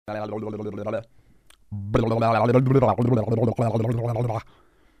Sometimes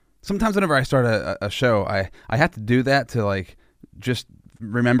whenever I start a show, I have to do that to like just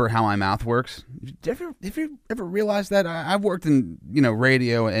remember how my mouth works. Have you ever realized that? I've worked in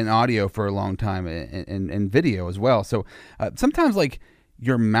radio and audio for a long time, and video as well. So sometimes like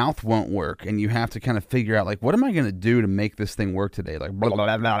your mouth won't work, and you have to kind of figure out like, what am I going to do to make this thing work today? Like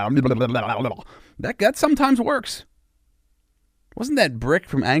that sometimes works. Wasn't that Brick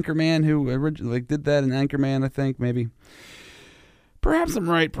from Anchorman who originally did that in Anchorman? I think maybe. Perhaps I'm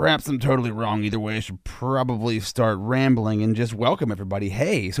right, perhaps I'm totally wrong. Either way, I should probably start rambling and just welcome everybody.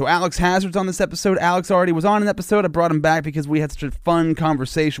 Hey, so Alex Hazard's on this episode. Alex already was on an episode. I brought him back because we had such a fun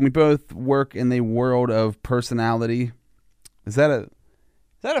conversation. We both work in the world of personality. Is that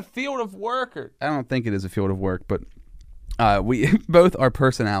a field of work? Or I don't think it is a field of work, but we both are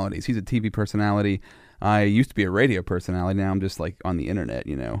personalities. He's a TV personality. I used to be a radio personality. Now I'm just like on the internet,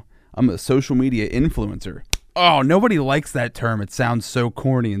 I'm a social media influencer. Oh, nobody likes that term. It sounds so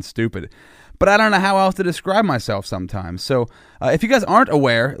corny and stupid. But I don't know how else to describe myself sometimes. So if you guys aren't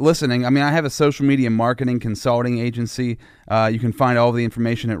aware, listening, I have a social media marketing consulting agency. You can find all the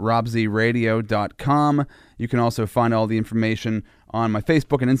information at robzradio.com. You can also find all the information on my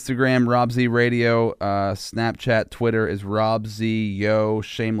Facebook and Instagram, robzradio. Snapchat, Twitter is robzyo.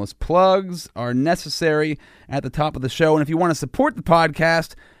 Shameless plugs are necessary at the top of the show. And if you want to support the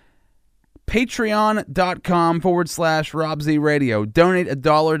podcast, patreon.com/RobZRadio. Donate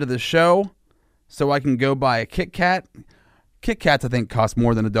 $1 to the show so I can go buy a Kit Kat. Kit Kats, I think, cost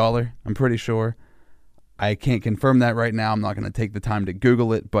more than $1. I'm pretty sure. I can't confirm that right now. I'm not going to take the time to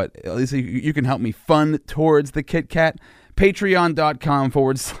Google it, but at least you can help me fund towards the Kit Kat.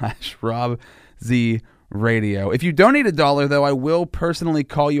 Patreon.com/RobZRadio. If you donate $1, though, I will personally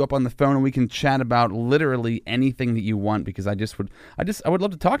call you up on the phone and we can chat about literally anything that you want, because I would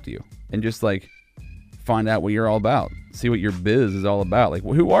love to talk to you and just like find out what you're all about. See what your biz is all about. Like,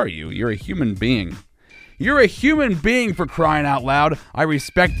 who are you? You're a human being. You're a human being, for crying out loud. I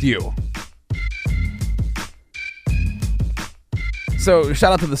respect you. So,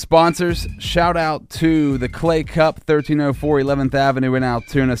 shout out to the sponsors. Shout out to the Clay Cup, 1304 11th Avenue in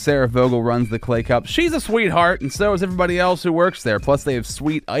Altoona. Sarah Vogel runs the Clay Cup. She's a sweetheart, and so is everybody else who works there. Plus, they have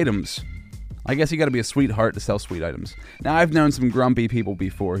sweet items. I guess you got to be a sweetheart to sell sweet items. Now, I've known some grumpy people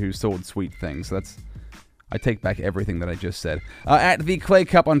before who sold sweet things. So I take back everything that I just said. At the Clay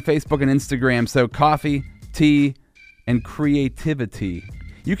Cup on Facebook and Instagram. So, coffee, tea, and creativity.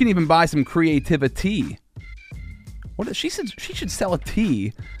 You can even buy some creativity. She should sell a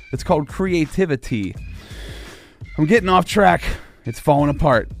tea that's called Creativity. I'm getting off track. It's falling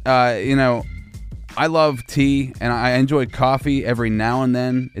apart. I love tea and I enjoy coffee every now and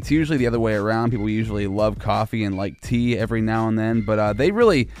then. It's usually the other way around. People usually love coffee and like tea every now and then, but they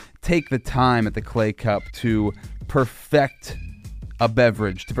really take the time at the Clay Cup to perfect a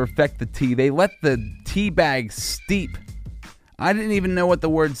beverage, to perfect the tea. They let the tea bag steep. I didn't even know what the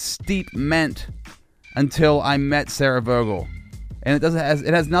word steep meant until I met Sarah Vogel. And it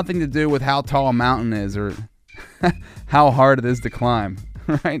has nothing to do with how tall a mountain is or how hard it is to climb,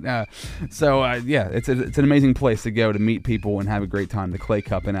 right? It's an amazing place to go to meet people and have a great time, the Clay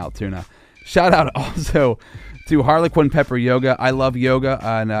Cup in Altoona. Shout out also to Harlequin Pepper Yoga. I love yoga,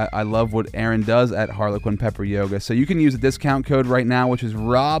 and I love what Aaron does at Harlequin Pepper Yoga. So you can use a discount code right now, which is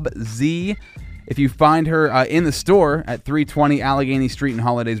RobZ. If you find her in the store at 320 Allegheny Street in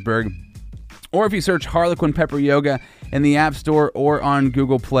Hollidaysburg, or if you search Harlequin Pepper Yoga in the App Store or on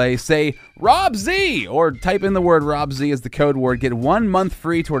Google Play, say Rob Z, or type in the word Rob Z as the code word. Get 1 month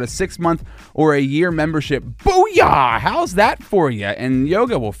free toward a 6-month or a year membership. Booyah! How's that for you? And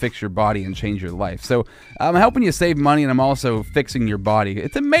yoga will fix your body and change your life. So I'm helping you save money, and I'm also fixing your body.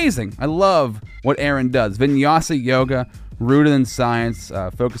 It's amazing. I love what Aaron does. Vinyasa yoga, rooted in science,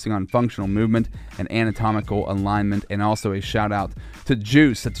 focusing on functional movement and anatomical alignment, and also a shout out to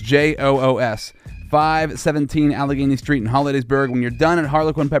Juice. That's Joos. 517 Allegheny Street in Hollidaysburg. When you're done at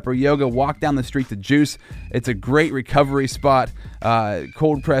Harlequin Pepper Yoga, walk down the street to Juice. It's a great recovery spot.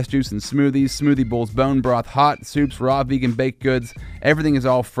 Cold pressed juice and smoothies, smoothie bowls, bone broth, hot soups, raw vegan baked goods. Everything is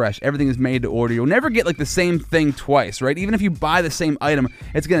all fresh. Everything is made to order. You'll never get like the same thing twice, right? Even if you buy the same item,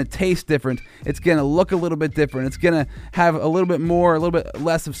 it's going to taste different. It's going to look a little bit different. It's going to have a little bit more, a little bit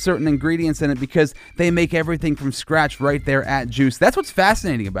less of certain ingredients in it because they make everything from scratch right there at Juice. That's what's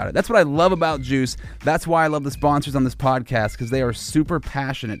fascinating about it. That's what I love about Juice. That's why I love the sponsors on this podcast, because they are super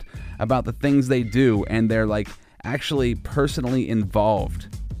passionate about the things they do, and they're like actually personally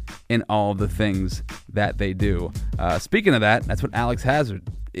involved in all the things that they do. Speaking of that, that's what Alex Hazard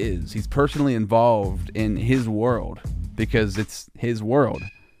is. He's personally involved in his world because it's his world.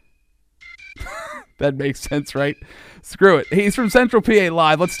 That makes sense, right? Screw it. He's from Central PA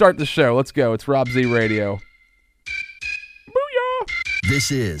Live. Let's start the show. Let's go. It's Rob Z Radio. Booyah! This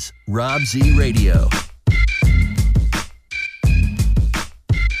is Rob Z Radio.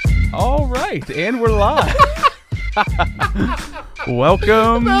 All right, and we're live.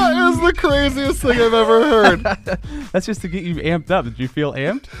 Welcome. That is the craziest thing I've ever heard. That's just to get you amped up. Did you feel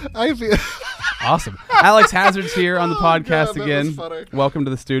amped? I feel Awesome. Alex Hazard's here on the podcast God, that again. was funny. Welcome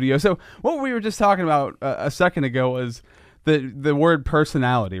to the studio. So what we were just talking about a second ago was the word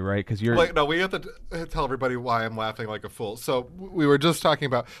personality, right? Because you're Wait, no, we have to tell everybody why I'm laughing like a fool. So we were just talking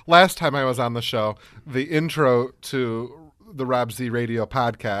about last time I was on the show, the intro to the Rob Z Radio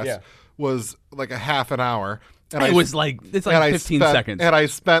podcast was like a half an hour. And it's like 15 seconds. And I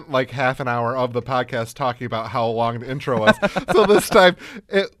spent like half an hour of the podcast talking about how long the intro was. So this time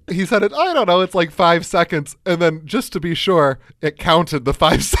he said it, I don't know, it's like 5 seconds. And then just to be sure, it counted the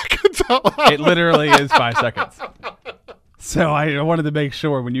 5 seconds out loud. It literally is 5 seconds. So I wanted to make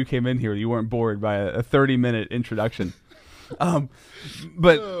sure when you came in here you weren't bored by a 30-minute introduction.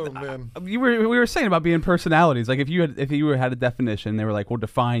 But Oh, man. we were saying about being personalities. Like if you had a definition, they were like, "Well,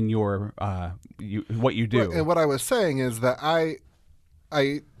 define your what you do." And what I was saying is that I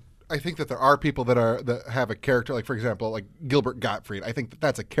think that there are people that have a character, like for example, like Gilbert Gottfried. I think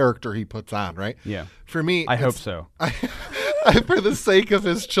that's a character he puts on, right? Yeah. For me, I hope so. For the sake of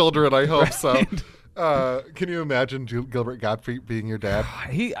his children, I hope so. Can you imagine Gilbert Gottfried being your dad?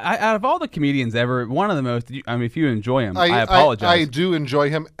 Out of all the comedians ever, one of the most. I mean, if you enjoy him, I apologize. I do enjoy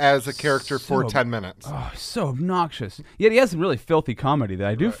him as a character for 10 minutes. Oh, so obnoxious. Yet he has some really filthy comedy that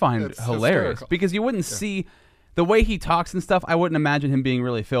I do find It's hilarious hysterical. because you wouldn't see the way he talks and stuff. I wouldn't imagine him being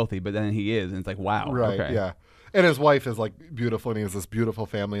really filthy, but then he is, and it's like, wow. Right, okay. yeah. And his wife is like beautiful, and he has this beautiful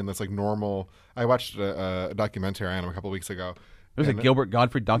family and this like normal. I watched a documentary on him a couple weeks ago. There's a Gilbert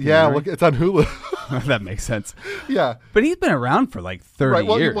Gottfried Yeah, documentary. look, it's on Hulu. That makes sense. Yeah. But he's been around for like 30 Right.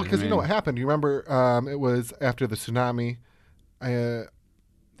 Well, years. because you know what happened. You remember it was after the tsunami. The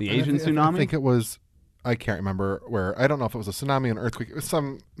Asian I tsunami? think it was. I can't remember where. I don't know if it was a tsunami, an earthquake. It was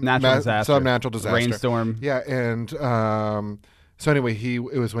some Natural disaster. Some natural disaster. Rainstorm. Yeah, and so anyway,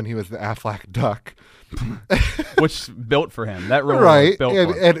 it was when he was the Aflac duck. Which built for him. That role was Right, built for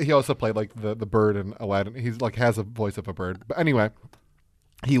him. and he also played like the bird in Aladdin. He's like has a voice of a bird. But anyway,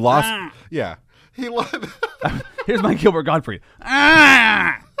 he lost. Yeah, he lost. Here's my Gilbert Gottfried.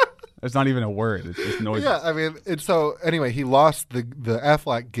 Ah! There's not even a word. It's just noise. Yeah, I mean, and so anyway, he lost the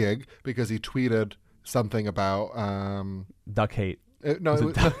Aflac gig because he tweeted something about Duck hate. it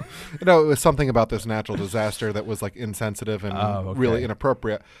was something about this natural disaster that was like insensitive and really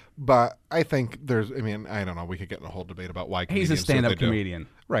inappropriate. But I think I don't know. We could get in a whole debate about why He's comedians a do what stand-up they do. comedian.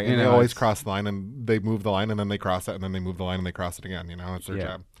 Right? And they always cross the line, and they move the line, and then they cross it, and then they move the line, and they cross it again. You know, it's their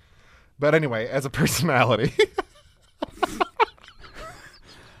job. But anyway, as a personality.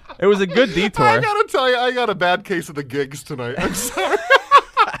 It was a good detour. I gotta tell you, I got a bad case of the gigs tonight. I'm sorry.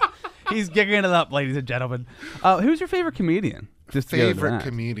 He's gigging it up, ladies and gentlemen. Who's your favorite comedian? Just to go to Favorite that.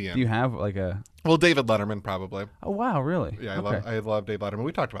 comedian? Do you have like a? Well, David Letterman probably. Oh wow, really? Yeah, Okay. I love Dave Letterman.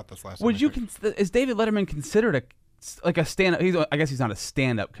 We talked about this last time. Would I you think. is David Letterman considered a stand-up? I guess he's not a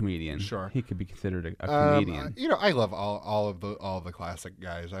stand-up comedian. Sure. He could be considered a comedian. I love all of the classic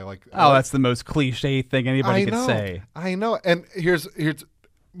guys. I like. That's the most cliche thing anybody could say. I know. And here's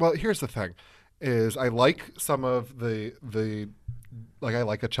the thing, is I like some of the like I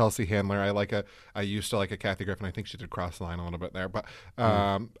like a Chelsea Handler. I used to like a Kathy Griffin. I think she did cross the line a little bit there, but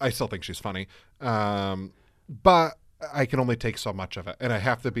I still think she's funny. But I can only take so much of it, and I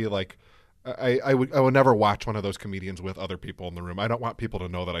have to be like. I would never watch one of those comedians with other people in the room. I don't want people to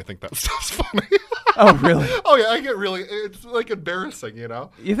know that I think that stuff's funny. Oh really? Oh yeah, I get really. It's like embarrassing, you know.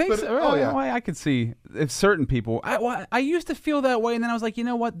 You think But- so? Oh yeah. Well, I could see if certain people. I used to feel that way, and then I was like, you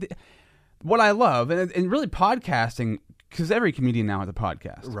know what? What I love, and really podcasting, because every comedian now has a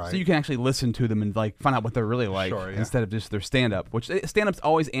podcast, Right. so you can actually listen to them and like find out what they're really like Sure, yeah. instead of just their stand-up. Which stand-up's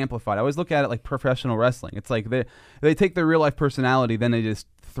always amplified. I always look at it like professional wrestling. It's like they take their real life personality, then they just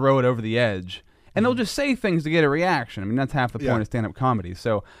throw it over the edge, and they'll just say things to get a reaction. I mean, that's half the point Yeah. of stand-up comedy.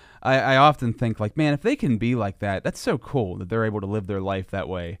 So I often think like, man, if they can be like that, that's so cool that they're able to live their life that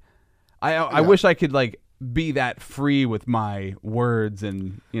way. I wish I could like be that free with my words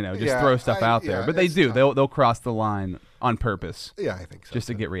and just Yeah, throw stuff out there. yeah, But they it's do. tough. They'll cross the line on purpose Yeah, I think so. just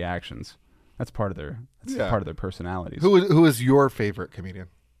to get reactions. That's part of their personalities. Who is your favorite comedian?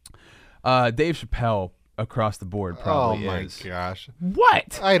 Dave Chappelle across the board probably oh my is. gosh.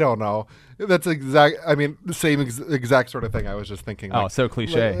 What? I don't know. That's exact. I mean, the same exact sort of thing. I was just thinking. Oh, like, so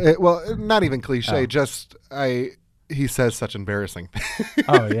cliche. well, not even cliche. Oh. Just he says such embarrassing things.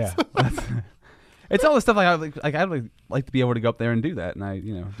 Oh yeah. It's all the stuff I'd like to be able to go up there and do that, and I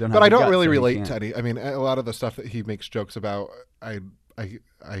don't. Have But I the don't guts, really so he relate can't. to any. I mean, a lot of the stuff that he makes jokes about, I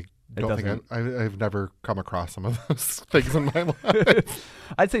don't think I've never come across some of those things in my life.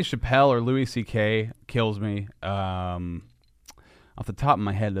 I'd say Chappelle or Louis C.K. kills me. Off the top of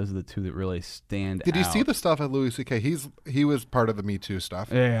my head, those are the two that really stand out. Did you see the stuff at Louis C.K.? He was part of the Me Too stuff.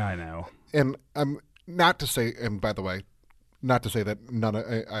 Yeah, I know. And not to say, and by the way, not to say that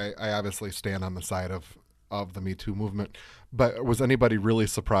I obviously stand on the side of the Me Too movement, but was anybody really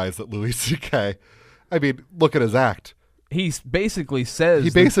surprised that Louis C.K.? I mean, look at his act. He basically says He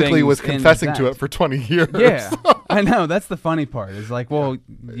basically was things in confessing his to act. it for 20 years. Yeah, I know. That's the funny part. It's like, well,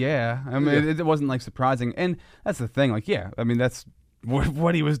 yeah. I mean, it wasn't like surprising, and that's the thing. Like, yeah, I mean, that's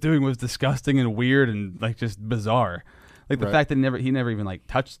what he was doing was disgusting and weird and like just bizarre. Like the fact that he never even like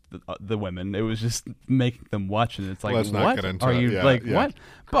touched the women. It was just making them watch, and it's like, Let's not what get into are it. you Yeah, like? yeah. What?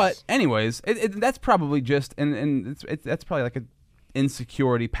 But anyways, that's probably just and that's probably like a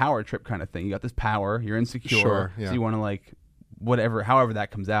insecurity power trip kind of thing. You got this power, you're insecure, Sure, yeah. so you want to like however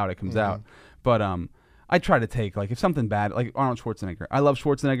that comes out, it comes out. But I try to take like if something bad, like Arnold Schwarzenegger. I love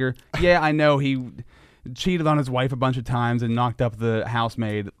Schwarzenegger. Yeah, I know he cheated on his wife a bunch of times and knocked up the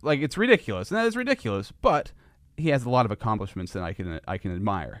housemaid. Like it's ridiculous, and that is ridiculous. But he has a lot of accomplishments that I can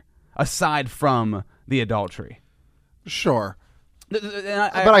admire aside from the adultery. Sure. But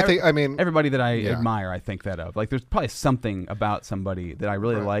I think, I mean, everybody that I admire, I think that of. Like, there's probably something about somebody that I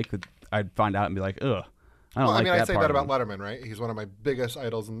really like that I'd find out and be like, ugh, I don't like that. I say part that of about him. Letterman, right? He's one of my biggest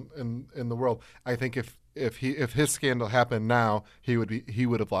idols in the world. I think if his scandal happened now, he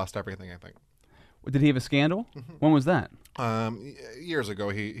would have lost everything. I think. Did he have a scandal? When was that? Years ago,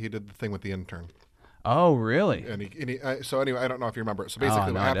 he did the thing with the intern. Oh, really? And so anyway, I don't know if you remember it. So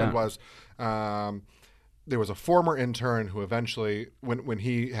basically, no, what I happened don't. was there was a former intern who eventually, when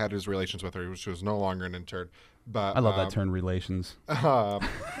he had his relations with her, which was no longer an intern. But I love that term, relations.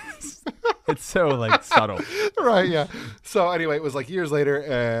 It's so like subtle. Right, yeah. So anyway, it was like years later,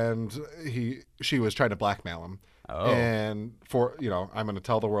 and she was trying to blackmail him. Oh. And for I'm going to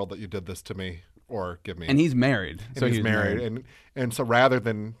tell the world that you did this to me, or give me. And he's married. And he's married, and so rather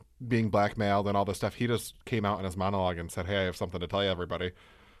than being blackmailed and all this stuff, he just came out in his monologue and said, "Hey, I have something to tell you, everybody."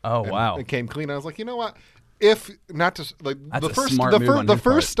 Oh, wow. And came clean. I was like, you know what? If not to like That's the a first smart move on the his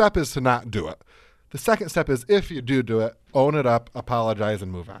part. first step is to not do it. The second step is if you do it, own it up, apologize,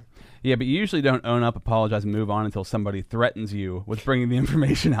 and move on. Yeah, but you usually don't own up, apologize, and move on until somebody threatens you with bringing the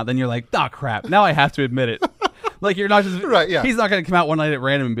information out. Then you're like, oh, crap. Now I have to admit it. Like, you're not just... Right, yeah. He's not going to come out one night at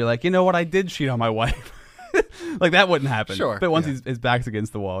random and be like, you know what? I did cheat on my wife. Like, that wouldn't happen. Sure, But once yeah. his back's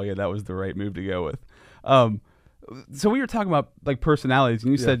against the wall, yeah, that was the right move to go with. So we were talking about, like, personalities,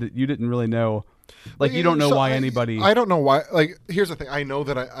 and you said that you didn't really know... Like, you don't know why anybody... I don't know why. Like, here's the thing. I know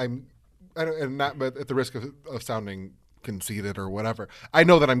that I don't, and not, but at the risk of sounding conceited or whatever, I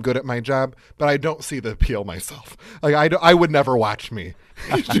know that I'm good at my job, but I don't see the appeal myself. Like, I would never watch me.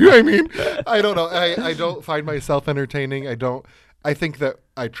 Do you know what I mean? I don't know. I don't find myself entertaining. I think that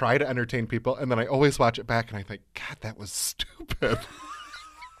I try to entertain people, and then I always watch it back, and I think, God, that was stupid.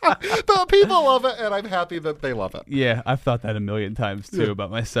 But people love it, and I'm happy that they love it. Yeah, I've thought that a million times, too,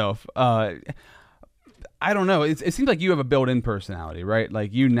 about myself. I don't know. It seems like you have a built-in personality, right?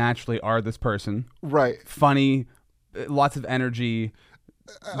 Like, you naturally are this person. Right. Funny, lots of energy,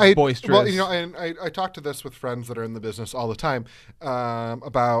 Well, boisterous. and I talk to this with friends that are in the business all the time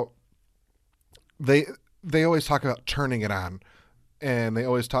about they always talk about turning it on, and they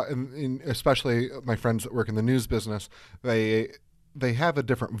always talk, and especially my friends that work in the news business, they have a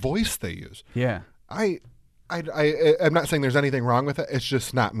different voice they use. Yeah. I'm not saying there's anything wrong with it. It's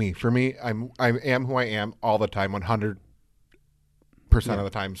just not me. For me, I am who I am all the time, 100% of the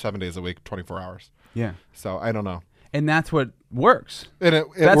time, 7 days a week, 24 hours. Yeah. So I don't know. And that's what works. And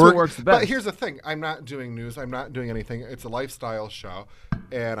That's what works the best. But here's the thing. I'm not doing news. I'm not doing anything. It's a lifestyle show,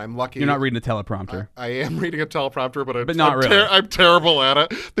 and I'm lucky. You're not reading a teleprompter. I am reading a teleprompter, but not really. I'm terrible at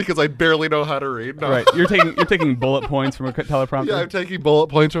it because I barely know how to read. No. Right. You're taking bullet points from a teleprompter. Yeah, I'm taking bullet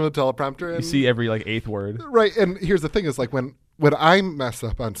points from a teleprompter. And, You see every like eighth word. right. And here's the thing: is like when I mess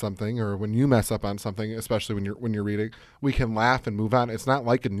up on something, or when you mess up on something, especially when you're reading, we can laugh and move on. It's not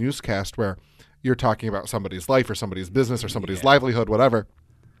like a newscast where you're talking about somebody's life or somebody's business or somebody's livelihood, whatever.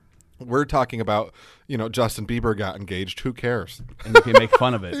 We're talking about, Justin Bieber got engaged. Who cares? And you can make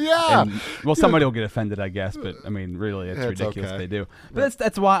fun of it. Yeah. And, well, somebody will get offended, I guess, but I mean, really, it's ridiculous okay. they do. But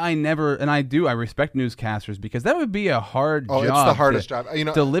that's why I never, and I respect newscasters because that would be a hard job. Oh, it's the hardest to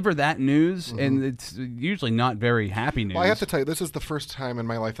job. deliver that news, and it's usually not very happy news. Well, I have to tell you, this is the first time in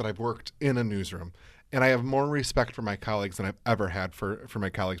my life that I've worked in a newsroom. and I have more respect for my colleagues than I've ever had for my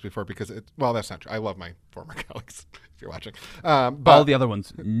colleagues before because that's not true. I love my former colleagues if you're watching. But All the other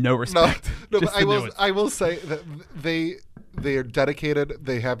ones, no respect. no, Just but the new ones. I will say that they are dedicated.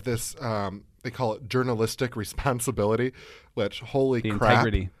 They have this they call it journalistic responsibility, which holy The crap.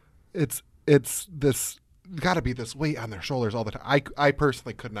 integrity. It's this got to be this weight on their shoulders all the time. I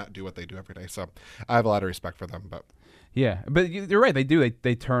personally could not do what they do every day, so I have a lot of respect for them. But Yeah, but you're right. They do.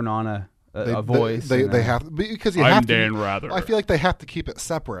 They turn on a voice. They and, have because you I'm have to. Dan Rather. I feel like they have to keep it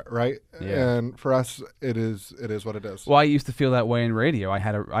separate, right? Yeah. And for us, it is what it is. Well, I used to feel that way in radio. I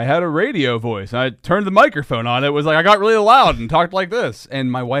had a radio voice. I turned the microphone on. It was like I got really loud and talked like this. And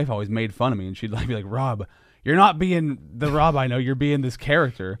my wife always made fun of me, and she'd be like, "Rob, you're not being the Rob I know. You're being this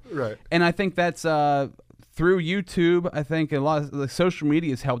character." Right. And I think that's through YouTube. I think a lot of the social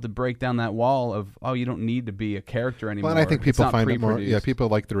media has helped to break down that wall of you don't need to be a character anymore. Well, and I think It's people not find it more. Yeah, pre-produced. people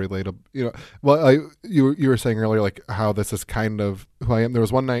like the relatable. Well, you were saying earlier like how this is kind of who I am. There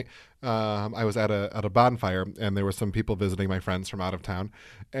was one night I was at a bonfire and there were some people visiting my friends from out of town,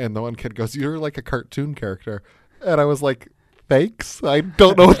 and the one kid goes, "You're like a cartoon character," and I was like, "Thanks." I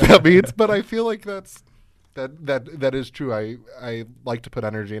don't know what that means, but I feel like that is true. I like to put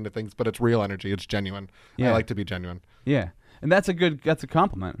energy into things, but it's real energy. It's genuine. Yeah. I like to be genuine. Yeah. And that's a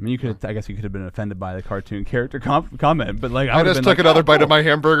compliment. I mean, I guess you could have been offended by the cartoon character comment, but like I would've just been took like, another "Oh, bite cool." of my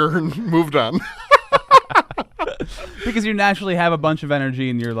hamburger and moved on. Because you naturally have a bunch of energy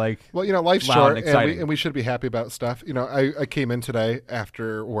and you're like, Well, life's loud short, and exciting. and we should be happy about stuff. I came in today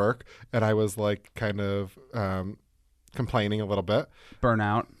after work, and I was like kind of complaining a little bit.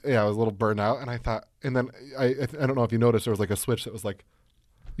 burnout. Yeah, I was a little burned out, and I thought, and then I don't know if you noticed, there was like a switch that was like,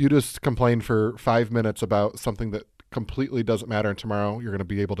 you just complained for 5 minutes about something that completely doesn't matter, and tomorrow you're going to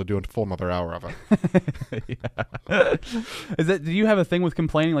be able to do a full another hour of it. Do you have a thing with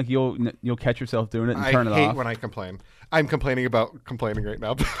complaining? Like you'll catch yourself doing it and turn it I hate off? when I complain. I'm complaining about complaining right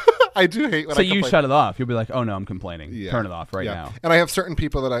now. I do hate when So I you complain. shut it off. You'll be like, oh no, I'm complaining. Yeah. Turn it off right Yeah. now. And I have certain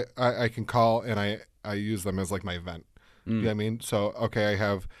people that I can call, and I use them as like my vent. You know what I mean? So, okay, I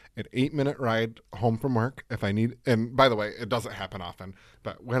have an 8-minute ride home from work if I need, and by the way, it doesn't happen often,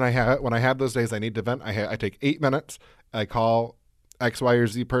 but when I have those days I need to vent, I take 8 minutes, I call X, Y, or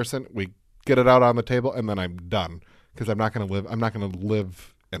Z person, we get it out on the table, and then I'm done, because I'm not going to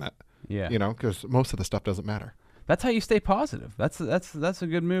live in it. Yeah. Because most of the stuff doesn't matter. That's how you stay positive. That's a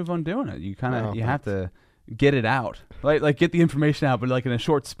good move on doing it. You kind of Oh, you have to get it out, like get the information out, but like in a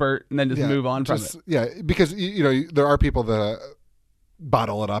short spurt, and then just move on from it. Yeah, because there are people that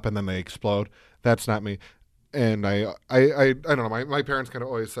bottle it up and then they explode. That's not me. And I don't know. My parents kind of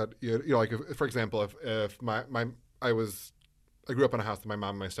always said, like if, for example, if I grew up in a house with my mom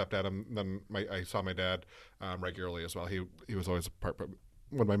and my stepdad, and then I saw my dad regularly as well. He was always a part. But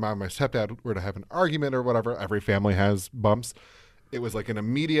when my mom and my stepdad were to have an argument or whatever, every family has bumps. It was like an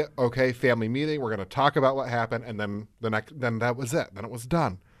immediate, okay, family meeting. We're going to talk about what happened, and then then that was it. Then it was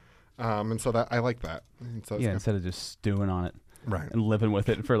done. And so that I like that. And so it's Yeah, good. instead of just stewing on it Right. and living with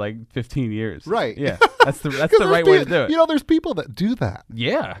it for like 15 years. Right. Yeah, that's the 'Cause right way to do it. There's people that do that,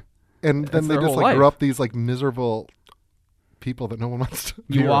 Yeah. and That's then they their just whole like grow life. up these like miserable people that no one wants to.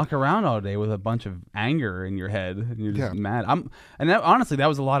 You be walk around all day with a bunch of anger in your head, and you're just Yeah. mad. Honestly, that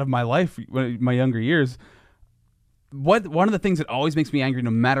was a lot of my life, my younger years. One of the things that always makes me angry, no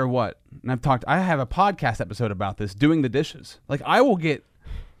matter what, and I have a podcast episode about this, doing the dishes. Like I'll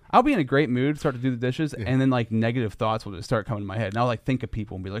be in a great mood, start to do the dishes, and then like negative thoughts will just start coming to my head. And I'll like think of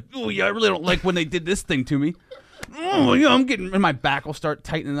people and be like, oh yeah, I really don't like when they did this thing to me. Oh yeah, and my back will start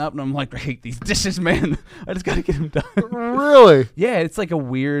tightening up, and I'm like, I hate these dishes, man. I just gotta get them done. Really? Yeah, it's like a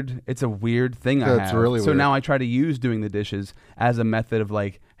weird thing I have. That's really so weird. now I try to use doing the dishes as a method of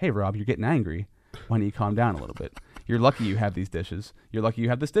like, hey Rob, you're getting angry. Why don't you calm down a little bit? You're lucky you have these dishes. You're lucky you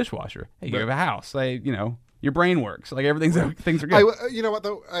have this dishwasher. Hey, you have a house. Your brain works. Like things are good. You know what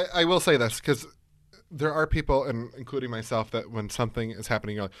though? I will say this because there are people, and including myself, that when something is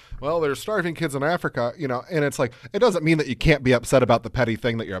happening, you're like, well, there's starving kids in Africa, and it's like, it doesn't mean that you can't be upset about the petty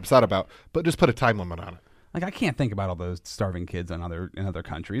thing that you're upset about, but just put a time limit on it. Like I can't think about all those starving kids in other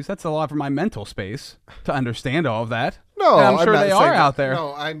countries. That's a lot for my mental space to understand all of that. No, and I'm sure not they saying are that- out there.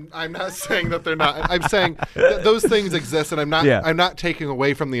 No, I'm not saying that they're not. I'm saying that those things exist, and I'm not. Yeah. I'm not taking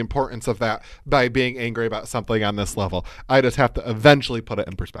away from the importance of that by being angry about something on this level. I just have to eventually put it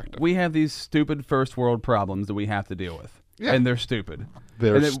in perspective. We have these stupid first world problems that we have to deal with, Yeah. and they're stupid.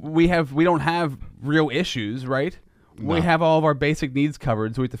 They're And st- we don't have real issues, right? We No. have all of our basic needs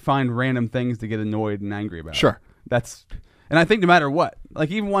covered, so we have to find random things to get annoyed and angry about. Sure. And I think no matter what, like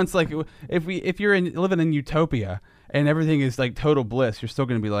even once, like if you're living in utopia and everything is like total bliss, you're still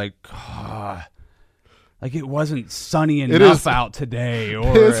going to be like, like it wasn't sunny It enough is- out today,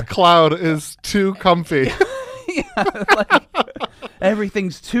 or His cloud is too comfy. like,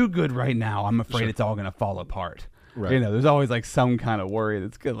 everything's too good right now. I'm afraid it's all gonna fall apart. Right. You know, there's always like some kind of worry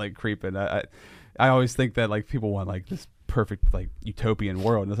that's gonna like creep in. I always think that like people want like this perfect like utopian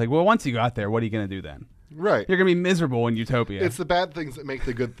world, and it's like, well, once you got there, what are you gonna do then? Right. You're gonna be miserable in utopia. It's the bad things that make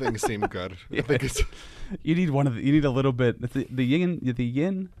the good things seem good. I think it's You need you need a little bit. It's the yin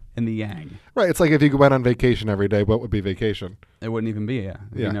and the yang. right. It's like if you went on vacation every day, what would be vacation? It wouldn't even be.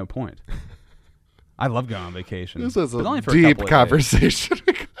 There'd be no point. I love going on vacation. This is but a only for deep couple of conversation.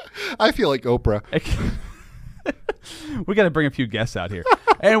 I feel like Oprah. days. We got to bring a few guests out here.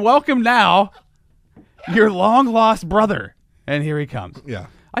 And welcome now, your long lost brother. And here he comes. Yeah.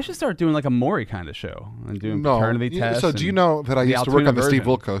 I should start doing like a Maury kind of show and doing paternity tests. So do you know that I the used to work Altoona on the Steve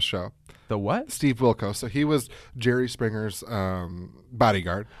version. Wilkos show? The what? Steve Wilkos. So he was Jerry Springer's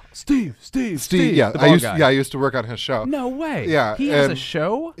bodyguard. Steve. Yeah, the I bald used guy. I used to work on his show. No way. Yeah, He has a and-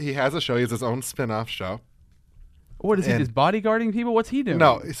 show? He has a show. He has his own spin-off show. What is he, and- just bodyguarding people? What's he doing?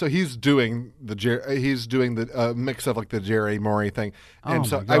 No, so he's doing the mix of like the Jerry Maury thing, and Oh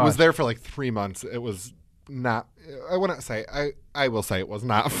so my I was gosh. there for like 3 months. It was not. I wouldn't say. I will say it was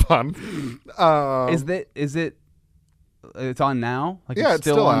not fun. Is it? It's on now. Like Yeah, it's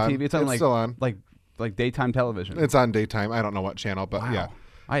still on TV. It's on like still on. like daytime television. It's on daytime. I don't know what channel, but Wow. yeah,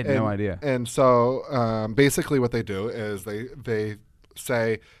 I had no idea. And so basically, what they do is they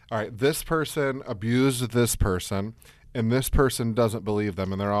say, all right, this person abused this person, and this person doesn't believe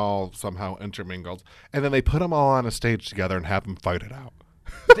them, and they're all somehow intermingled, and then they put them all on a stage together and have them fight it out.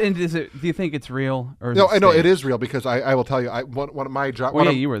 And do you think it's real or? Is No, it I know it staged? is real because I will tell you, one of my jobs. Well,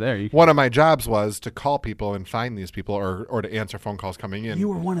 yeah, you were there. One of my jobs was to call people and find these people, or to answer phone calls coming in. You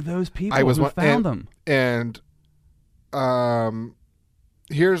were one of those people I was who one, found them. And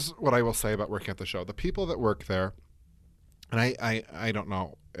here's what I will say about working at the show: the people that work there, and I don't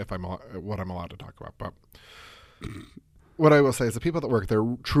know if what I'm allowed to talk about, but what I will say is the people that work there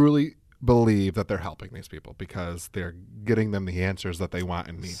truly believe that they're helping these people because they're getting them the answers that they want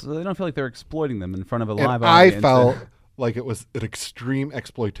and need. So they don't feel like they're exploiting them in front of a And live I audience. felt like it was an extreme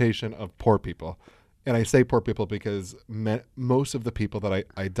exploitation of poor people. And I say poor people because most of the people that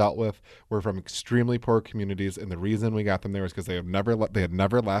I dealt with were from extremely poor communities, and the reason we got them there was because they had never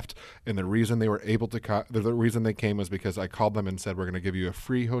left, and the reason they were able to the reason they came was because I called them and said, we're going to give you a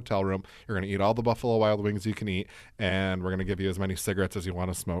free hotel room, you're going to eat all the Buffalo Wild Wings you can eat, and we're going to give you as many cigarettes as you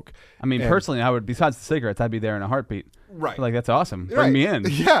want to smoke. I mean, And- personally, I would. Besides the cigarettes, I'd be there in a heartbeat. Right. Like that's awesome. Bring Right. me in.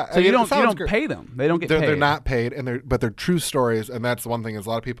 Yeah, So I mean, it you sounds don't great. pay them. They don't get they're, paid. They're not paid, and but they're true stories, and that's one thing. Is a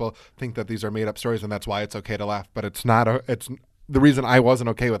lot of people think that these are made up stories, and that's why it's okay to laugh. But it's not. It's the reason I wasn't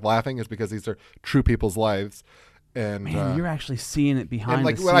okay with laughing is because these are true people's lives, and Man, you're actually seeing it behind and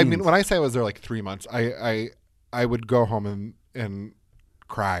like the when scenes. I say I was there like 3 months, I would go home and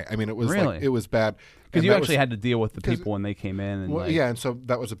cry. I mean, it was Really? like it was bad because And you that actually was- had to deal with the people when they came in. And Well, like, yeah, and so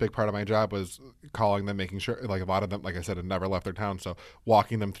that was a big part of my job was calling them, making sure, like a lot of them, like I said, had never left their town, so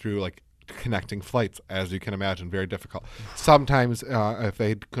walking them through like connecting flights, as you can imagine, very difficult. Sometimes, if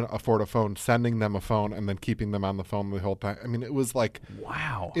they couldn't afford a phone, sending them a phone and then keeping them on the phone the whole time. I mean, it was like,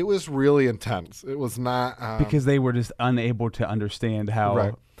 wow. it was really intense. It was not Because they were just unable to understand how.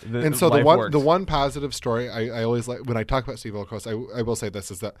 Right. And so the one positive story I always like when I talk about Steve Wilkos, I will say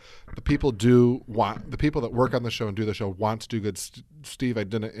this is that the people that work on the show and do the show want to do good. Steve, I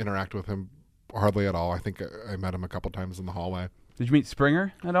didn't interact with him hardly at all. I think I met him a couple times in the hallway. Did you meet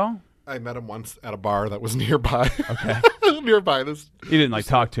Springer at all? I met him once at a bar that was nearby. Okay, nearby this. You didn't like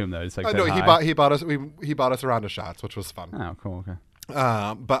talk to him though. It's like No, said hi. he bought us a round of shots, which was fun. Oh, cool. Okay.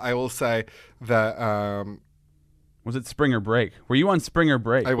 But I will say that Was it Springer Break? Were you on Springer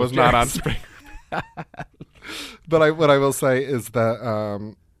Break? I with was not on Jason? Springer. But what I will say is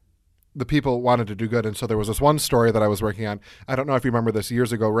that the people wanted to do good, and so there was this one story that I was working on. I don't know if you remember this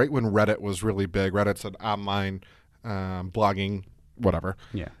years ago, right when Reddit was really big. Reddit's an online blogging, whatever.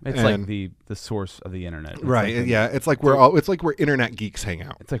 Yeah, it's like And- the source of the internet. It's Right. like Yeah. It's like where internet geeks hang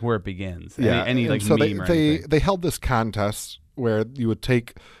out. It's like where it begins. Yeah. Any and like so meme or they anything. they held this contest where you would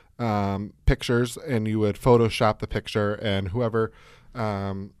take pictures and you would Photoshop the picture, and whoever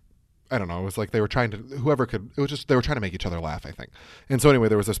I don't know, it was like they were trying to they were trying to make each other laugh, I think. And so anyway,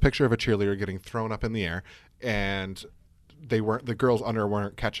 there was this picture of a cheerleader getting thrown up in the air, and the girls under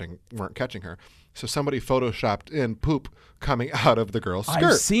weren't catching her. So somebody photoshopped in poop coming out of the girl's skirt.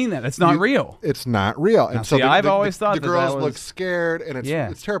 I've seen that. It's not real. It's not real. And Now, so see, I've always thought the that girls that was- look scared, and Yeah.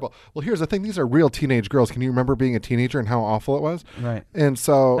 it's terrible. Well, here's the thing: these are real teenage girls. Can you remember being a teenager and how awful it was? Right. And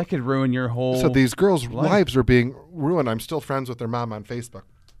so, That could ruin your whole. so these girls' life. lives are being ruined. I'm still friends with their mom on Facebook.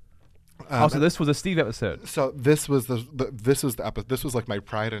 Also, this was a Steve episode. So this was the episode. This was like my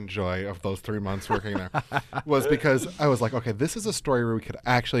pride and joy of those 3 months working there, was because I was like, okay, this is a story where we could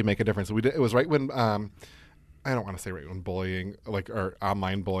actually make a difference. We did. It was right when I don't want to say right when bullying, like, or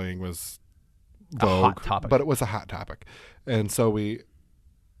online bullying was vogue, a hot topic, but it was a hot topic, and so it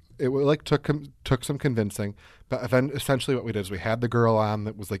took some convincing, but then essentially what we did is we had the girl on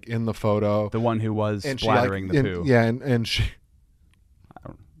that was like in the photo, the one who was and splattering the poo. Yeah, and she.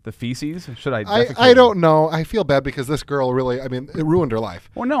 The feces? Should I? I don't know. I feel bad because this girl really, I mean, it ruined her life.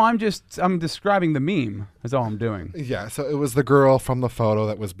 Well, no, I'm describing the meme. That's all I'm doing. Yeah, so it was the girl from the photo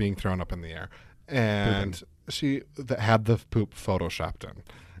that was being thrown up in the air, and that had the poop photoshopped in.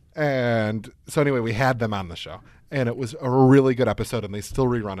 And so anyway, we had them on the show, and it was a really good episode, and they still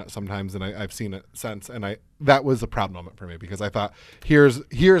rerun it sometimes, and I've seen it since, and that was a proud moment for me because I thought here's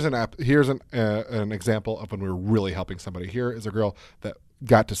an example of when we were really helping somebody. Here is a girl that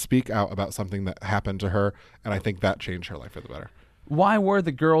got to speak out about something that happened to her, and I think that changed her life for the better. Why were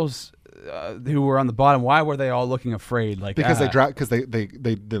the girls who were on the bottom? Why were they all looking afraid? Like because they dropped, because they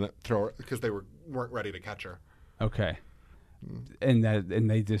didn't throw her, because they weren't ready to catch her. Okay, and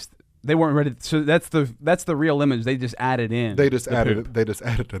they weren't ready. So that's the real image. They just added in. They just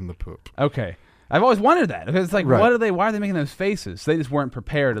added in the poop. Okay. I've always wondered that because it's like, Right. why are they making those faces? They just weren't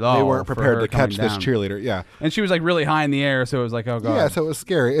prepared at all. They weren't for prepared her to catch coming this down. cheerleader. Yeah, And she was like really high in the air, so it was like, oh god. yeah. So it was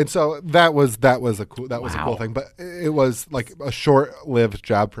scary, and so that was a cool Wow. thing. But it was like a short-lived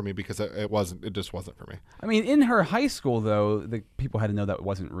job for me because it just wasn't for me. I mean, in her high school though, the people had to know that it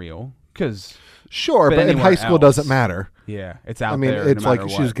wasn't real because Sure, but in anywhere high school else, doesn't matter. Yeah, it's out I mean, there. it's no like matter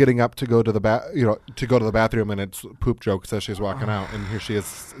she's what. getting up to go to the bathroom, and it's poop jokes as she's walking out, and here she is,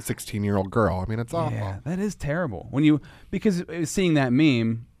 a 16-year-old girl. I mean, it's awful. Yeah, that is terrible. Because seeing that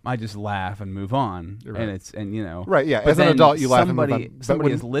meme, I just laugh and move on, Right. and you know, Right, yeah. But As an then adult, you laugh and move somebody on. But somebody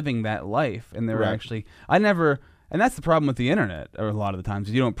when- is living that life, and they're Right. actually. And that's the problem with the internet. Or a lot of the times,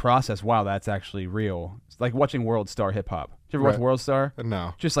 is you don't process. Wow, that's actually real. It's like watching World Star Hip Hop. Did you ever watch Right. World Star?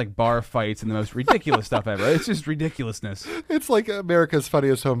 No. Just like bar fights and the most ridiculous stuff ever. It's just ridiculousness. It's like America's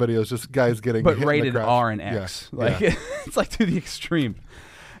Funniest Home Videos, just guys getting But hit in the rated crotch. R and X. Yeah, Like yeah. it's like to the extreme.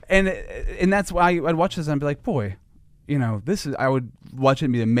 And that's why I'd watch this and I'd be like, boy, you know, I would watch it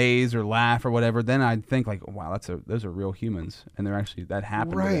and be amazed or laugh or whatever. Then I'd think like, wow, those are real humans, and they're actually that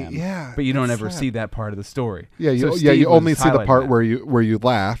happened Right, to them. yeah, But you don't that's ever sad. see that part of the story. Yeah, So you Steve only was see the highlighting part that. where you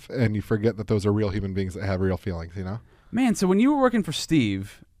laugh and you forget that those are real human beings that have real feelings. You know, Man, so when you were working for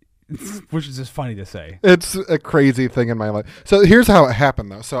Steve, which is just funny to say. it's a crazy thing in my life. So here's how it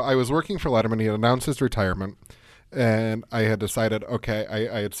happened, though. So I was working for Letterman. He had announced his retirement, and I had decided, okay,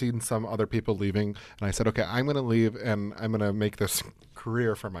 I had seen some other people leaving, and I said, okay, I'm going to leave, and I'm going to make this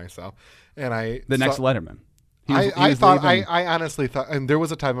career for myself. And The next Letterman. He I was thought leaving. I honestly thought, and there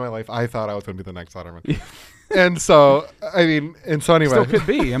was a time in my life I thought I was going to be the next Letterman. And so anyway, Still could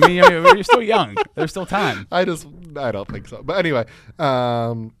be. I mean, you're still young. There's still time. I don't think so. But anyway,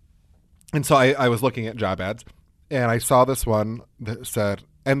 and so I was looking at job ads, and I saw this one that said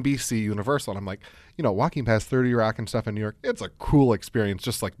NBC Universal, and I'm like, walking past 30 Rock and stuff in New York, it's a cool experience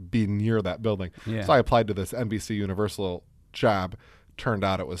just like being near that building. Yeah. So I applied to this NBC Universal job. Turned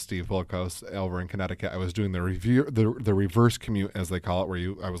out it was Steve Wilkos over in Connecticut. I was doing the reverse commute, as they call it,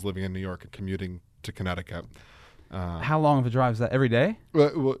 where I was living in New York and commuting to Connecticut. How long of a drive is that? Every day?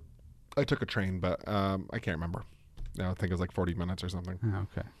 Well, I took a train, but I can't remember. I think it was like 40 minutes or something. Oh,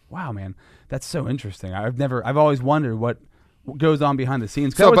 okay. Wow, man, that's so interesting. I've always wondered what goes on behind the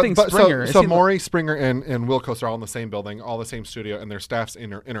scenes. 'Cause I would think Springer. So Maury, Springer, and Wilkos are all in the same building, all the same studio, and their staffs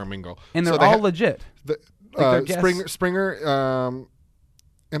intermingle. and So they're they all ha- legit. the, they're guests. Springer,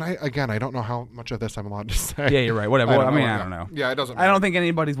 and I don't know how much of this I'm allowed to say. Yeah, you're right. Whatever. I don't know. Yeah, it doesn't. I don't matter. think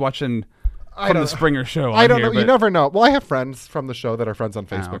anybody's watching I from don't- the Springer show. I on don't here, know. You but- never know. Well, I have friends from the show that are friends on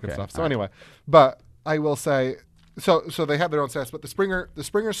Facebook okay. and stuff. So All right. anyway, but I will say, so they have their own stats, but the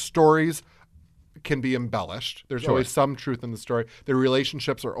Springer stories can be embellished. There's Sure. always some truth in the story. Their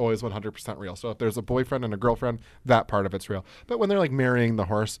relationships are always 100% real. So if there's a boyfriend and a girlfriend, that part of it's real. But when they're like marrying the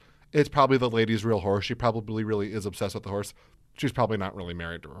horse, it's probably the lady's real horse. She probably really is obsessed with the horse. She's probably not really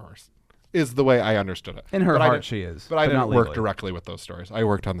married to her horse. Is the way I understood it. In her But I heart, didn't- she is, But I but didn't not work legally. directly with those stories. I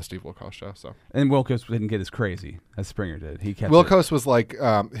worked on the Steve Wilkos show. So And Wilkos didn't get as crazy as Springer did. He kept it. Wilkos was like,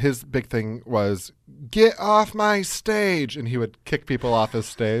 his big thing was, get off my stage. And he would kick people off his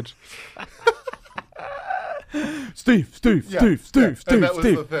stage. Steve, Yeah, and that was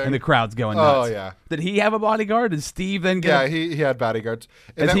the thing. and the crowd's going nuts. Oh, yeah. Did he have a bodyguard? Did Steve then get? Yeah, he had bodyguards.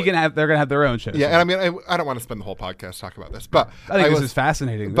 And Is that he gonna have? They're gonna have their own show. Yeah, and I mean, I don't want to spend the whole podcast talking about this, but I think this is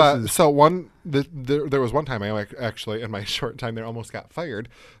fascinating. But so there was one time I actually, in my short time there, almost got fired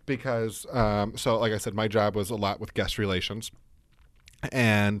because, so like I said, my job was a lot with guest relations,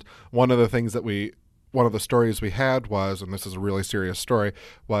 and one of the stories we had was, and this is a really serious story,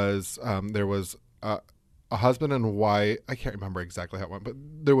 was there was a husband and wife. I can't remember exactly how it went, but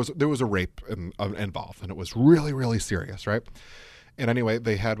there was a rape involved, and it was really, really serious, right? And anyway,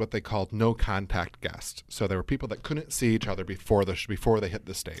 they had what they called no contact guests. So there were people that couldn't see each other before they hit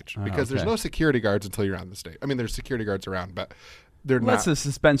the stage, because there's no security guards until you're on the stage. I mean, there's security guards around, but they're not. That's the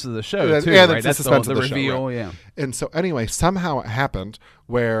suspense of the show, too, yeah, right? That's the reveal, show, right? yeah. And so anyway, somehow it happened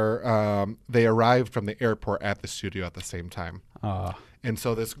where they arrived from the airport at the studio at the same time. And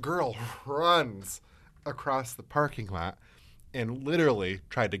so this girl runs across the parking lot and literally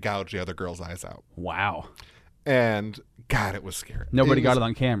tried to gouge the other girl's eyes out. Wow. And God, it was scary. Nobody got it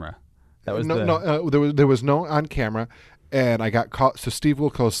on camera. That was there was no on camera, and I got caught. So Steve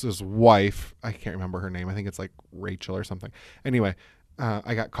Wilkos' wife, I can't remember her name. I think it's like Rachel or something. Anyway,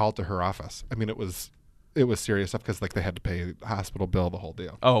 I got called to her office. I mean, it was serious stuff because like they had to pay the hospital bill, the whole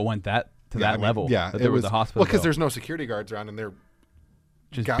deal. Oh, it went that level. Yeah, that there was a hospital. Well, because there's no security guards around, and they're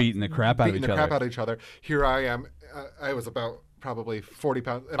just beating the crap out of each other. Here I am. I was about probably 40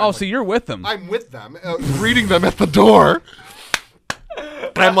 pounds. Oh, so you're with them. I'm with them, greeting them at the door.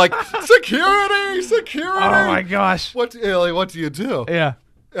 And I'm like, security! Oh, my gosh. What do you do? Yeah.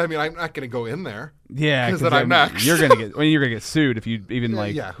 I mean, I'm not going to go in there. Yeah, because then I'm next. You're gonna get sued if you even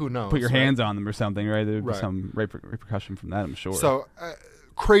who knows? Put your hands on them or something, right? There'd be some repercussion from that, I'm sure. So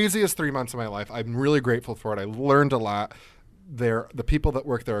craziest 3 months of my life. I'm really grateful for it. I learned a lot. The people that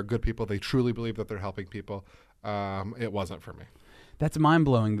work there are good people. They truly believe that they're helping people. It wasn't for me. That's mind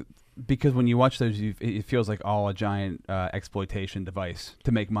blowing because when you watch those, it feels like all a giant exploitation device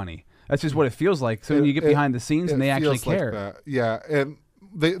to make money. That's just what it feels like. So when you get behind the scenes and they actually care. Like yeah, and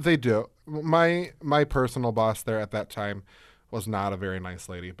they do. My personal boss there at that time was not a very nice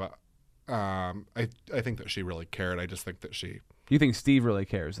lady, but I think that she really cared. I just think that she. You think Steve really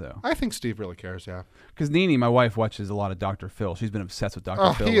cares, though? I think Steve really cares, yeah. Because Nene, my wife, watches a lot of Dr. Phil. She's been obsessed with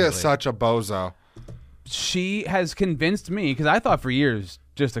Dr. Phil. Oh, he is such a bozo. She has convinced me, because I thought for years,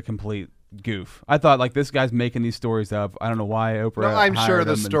 just a complete goof. I thought, like, this guy's making these stories up. I don't know why Oprah. No, I'm sure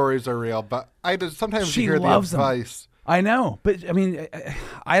the him stories are real, but sometimes she you hear loves the advice. I know, but I mean,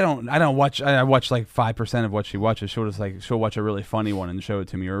 I don't watch. I watch like 5% of what she watches. She'll watch a really funny one and show it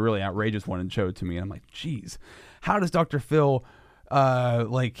to me, or a really outrageous one and show it to me. And I'm like, geez, how does Dr. Phil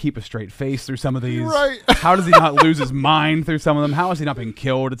keep a straight face through some of these? Right. How does he not lose his mind through some of them? How has he not been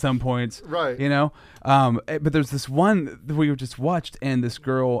killed at some points? Right. You know. But there's this one that we just watched, and this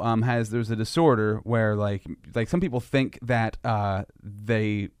girl there's a disorder where like some people think that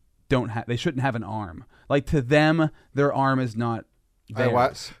they shouldn't have an arm. Like to them, their arm is not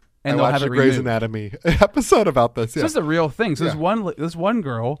theirs. I watched a Grey's Anatomy episode about this. Yeah. So this is a real thing. So this one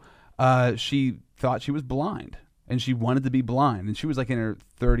girl, she thought she was blind, and she wanted to be blind, and she was like in her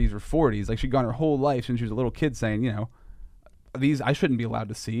 30s or 40s. Like she'd gone her whole life since she was a little kid saying, you know, these I shouldn't be allowed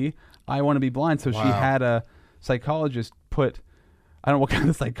to see. I want to be blind. So she had a psychologist put. I don't know what kind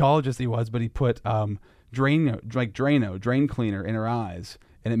of psychologist he was, but he put Drano, drain cleaner in her eyes,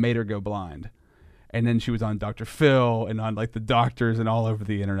 and it made her go blind. And then she was on Dr. Phil and on like the doctors and all over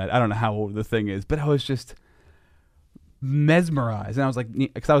the internet. I don't know how old the thing is, but I was just mesmerized. And I was like,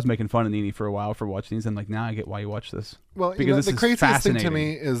 because I was making fun of Nene for a while for watching these. I'm like, now I get why you watch this. Well, because the craziest thing to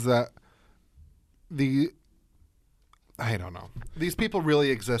me is that I don't know. These people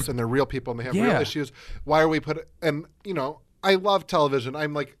really exist, and they're real people, and they have real issues. Why are we and you know, I love television.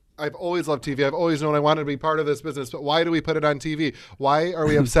 I've always loved TV. I've always known I wanted to be part of this business, but why do we put it on TV? Why are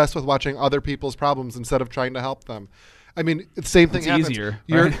we obsessed with watching other people's problems instead of trying to help them? I mean, the same thing happens. It's easier.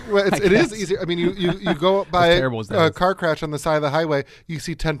 It is easier. I mean, you go by a car crash on the side of the highway, you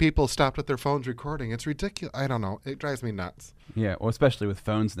see 10 people stopped with their phones recording. It's ridiculous. I don't know. It drives me nuts. Yeah, well, especially with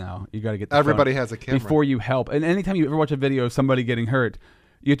phones now. You got to get everybody has a camera before you help. And anytime you ever watch a video of somebody getting hurt,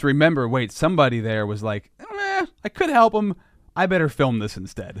 you have to remember, wait, somebody there was like, I could help them. I better film this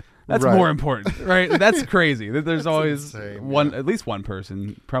instead. That's more important, right? That's crazy. There's always insane, at least one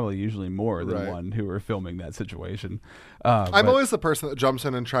person, probably usually more than one, who are filming that situation. I'm always the person that jumps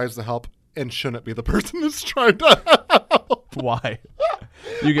in and tries to help and shouldn't be the person that's trying to help. Why?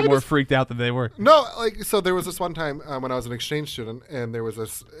 You get more freaked out than they were. No, like so. There was this one time when I was an exchange student, and there was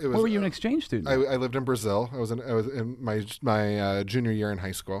this. It was. Where were you an exchange student? I lived in Brazil. I was in my junior year in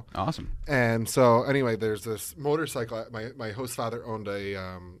high school. Awesome. And so anyway, there's this motorcycle. My host father owned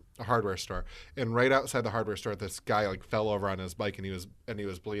a hardware store, and right outside the hardware store, this guy like fell over on his bike, and he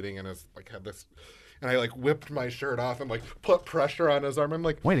was bleeding, and his like had this. And I like whipped my shirt off and like put pressure on his arm. I'm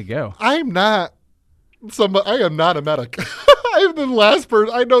like, way to go. I am not a medic. I'm the last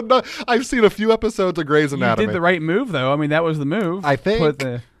person. I don't know. I've seen a few episodes of Grey's Anatomy. You did the right move, though. I mean, that was the move. I think.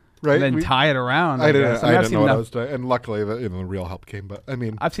 Right? And then tie it around. I didn't know what enough, I was doing. And luckily, the real help came. But I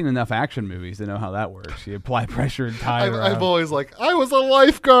mean, I've seen enough action movies to know how that works. You apply pressure and tie it around. I'm always like, I was a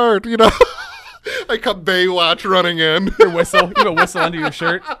lifeguard, I come Baywatch running in. Your whistle. You have a whistle under your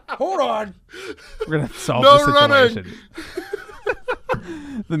shirt. Hold on. We're going to solve No this running. situation.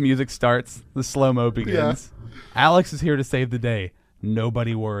 The music starts. The slow-mo begins. Yeah. Alex is here to save the day.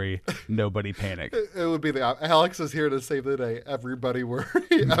 Nobody worry. Nobody panic. It would be Alex is here to save the day. Everybody worry.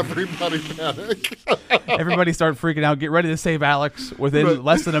 Everybody panic. Everybody start freaking out. Get ready to save Alex. Within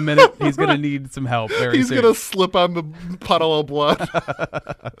less than a minute, he's going to need some help very He's soon. going to slip on the puddle of blood.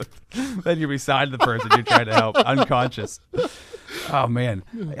 Then you're beside the person you're trying to help, unconscious. Oh, man.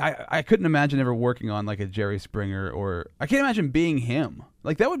 I couldn't imagine ever working on like a Jerry Springer, or I can't imagine being him.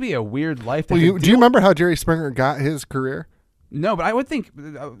 Like, that would be a weird life. Do you remember how Jerry Springer got his career? No, but I would think,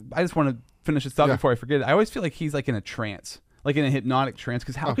 I just want to finish this thought before I forget it. I always feel like he's like in a trance, like in a hypnotic trance,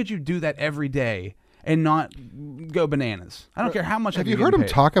 because how could you do that every day and not go bananas? I don't care how much. Have you heard him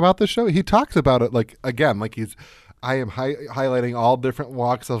talk about the show? He talks about it like I am highlighting all different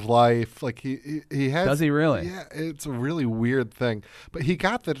walks of life. Like he has. Does he really? Yeah, it's a really weird thing. But he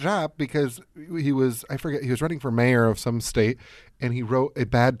got the job because he was running for mayor of some state, and he wrote a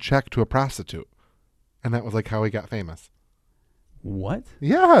bad check to a prostitute, and that was like how he got famous. What?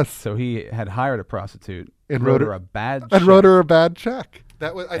 Yes. So he had hired a prostitute and wrote her a bad check. And wrote her a bad check.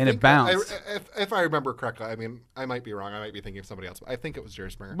 That was, it bounced. If I remember correctly, I mean, I might be wrong. I might be thinking of somebody else. But I think it was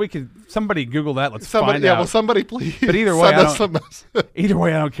Jerry Springer. Somebody Google that. Let's find out. Yeah, well, somebody please. But either way, I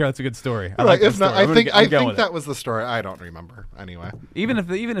don't care. That's a good story. I like if not, I think that that was the story. I don't remember anyway. Even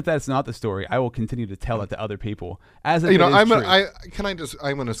if that's not the story, I will continue to tell it to other people as if I'm just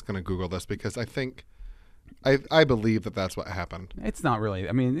going to Google this because I think. I believe that's what happened. It's not really.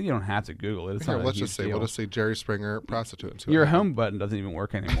 I mean, you don't have to Google it. It's not let's just say we'll just say Jerry Springer prostitute. Your home button doesn't even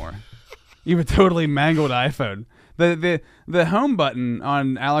work anymore. You have a totally mangled iPhone. The home button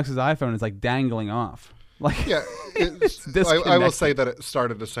on Alex's iPhone is like dangling off. Like yeah, I will say that it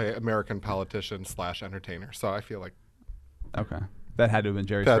started to say American politician / entertainer. So I feel like okay, that had to have been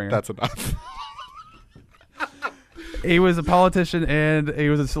Jerry Springer. That's enough. He was a politician and he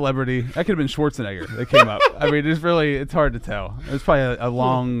was a celebrity. That could have been Schwarzenegger that came up. I mean, it's hard to tell. It's probably a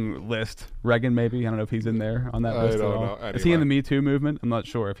long list. Reagan, maybe. I don't know if he's in there on that list at all. Know. Anyway. Is he in the Me Too movement? I'm not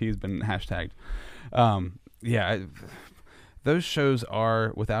sure if he's been hashtagged. Those shows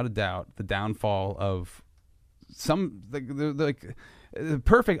are, without a doubt, the downfall of some, the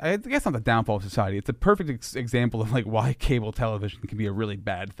perfect, I guess not the downfall of society. It's a perfect example of like why cable television can be a really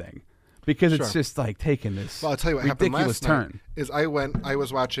bad thing. Because it's just like taking this I'll tell you what ridiculous happened last turn. Night is I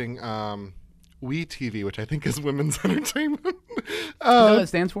was watching We TV, which I think is Women's Entertainment. Is that what it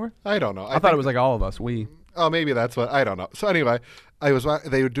stands for? I don't know. I thought it was like all of us. We. Oh, maybe that's what. I don't know. So anyway,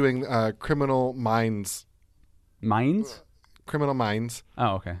 they were doing Criminal Minds. Minds? Criminal Minds.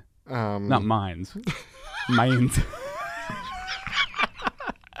 Oh, okay. Not Minds. Minds.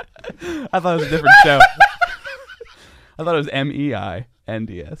 I thought it was a different show. I thought it was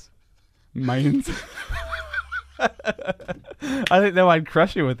MEINDS. Minds. I didn't know I'd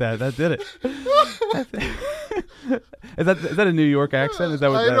crush you with that. That did it. Is that a New York accent? Is that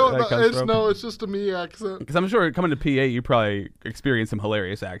what that comes from? No, it's just a me accent. Because I'm sure coming to PA, you probably experienced some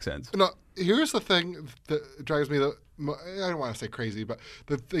hilarious accents. No, here's the thing that drives me. I don't want to say crazy, but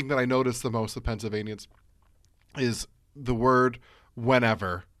the thing that I notice the most of Pennsylvanians is the word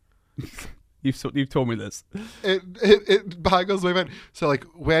 "whenever." You've told me this. It boggles my mind. So like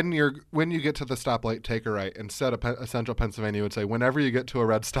when you get to the stoplight, take a right. Instead of Central Pennsylvania, you would say whenever you get to a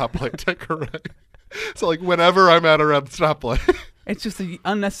red stoplight, take a right. So like whenever I'm at a red stoplight. It's just an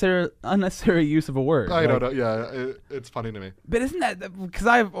unnecessary use of a word. I don't know. Yeah, it's funny to me. But isn't that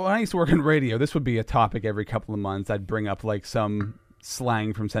because when I used to work in radio, this would be a topic every couple of months. I'd bring up like some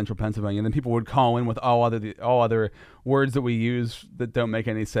slang from Central Pennsylvania, and then people would call in with all other words that we use that don't make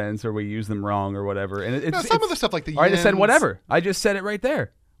any sense, or we use them wrong, or whatever. And some of the stuff like the. I just said whatever. I just said it right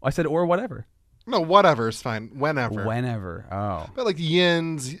there. I said or whatever. No, whatever is fine. Whenever. Oh. But like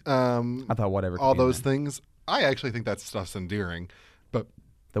yins. I thought whatever. All those things. I actually think that stuff's endearing, but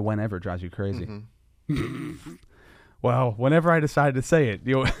The whenever drives you crazy. Mm-hmm. Well, whenever I decide to say it,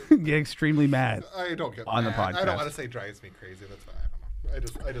 you'll get extremely mad. I don't get on the mad. podcast. I don't want to say drives me crazy. That's fine. I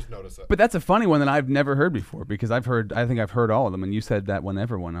don't know. I just notice it. But that's a funny one that I've never heard before because I think I've heard all of them. And you said that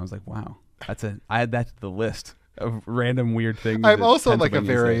whenever one, I was like, wow, I add that to the list of random weird things. I'm that also like a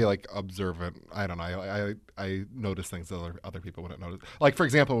Pennsylvanians very say. like observant. I don't know. I notice things that other people wouldn't notice. Like for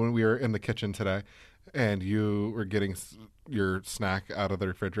example, when we were in the kitchen today, and you were getting your snack out of the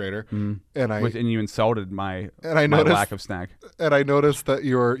refrigerator, and you insulted my my lack of snack. And I noticed that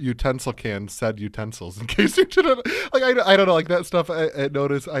your utensil can said utensils in case you didn't like. I don't know, like that stuff. I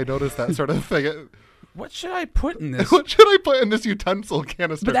noticed that sort of thing. What should I put in this? What should I put in this utensil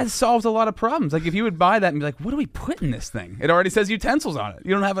canister? But that solves a lot of problems. Like if you would buy that and be like, what do we put in this thing? It already says utensils on it.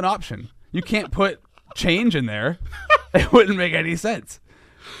 You don't have an option. You can't put change in there. It wouldn't make any sense.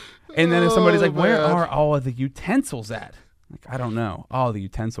 And then if somebody's like, where are all of the utensils at? Like, I don't know. Oh, the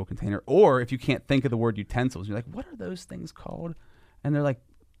utensil container. Or if you can't think of the word utensils, you're like, what are those things called? And they're like,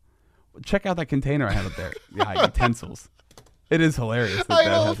 check out that container I have up there. Yeah, utensils. It is hilarious. I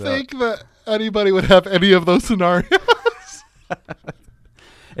don't think that anybody would have any of those scenarios.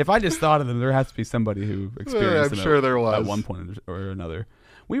 If I just thought of them, there has to be somebody who experienced I'm them sure there was. at one point or another.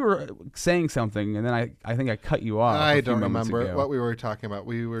 We were saying something, and then I think I cut you off. I a few don't moments remember ago. what we were talking about.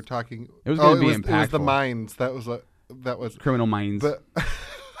 We were talking. It was going to be It was the impactful. mines. That was Criminal Minds. But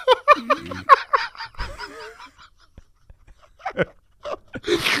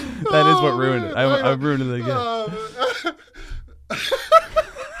That is what ruined it. I ruined it again.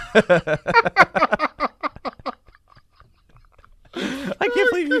 I can't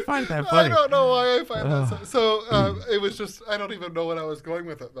believe you find that I funny. don't know why I find that so. It was just. I don't even know what I was going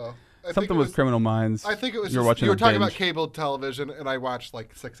with it though. Something with Criminal Minds. I think it was. You were Just, watching you were a talking about binge. cable television, and I watched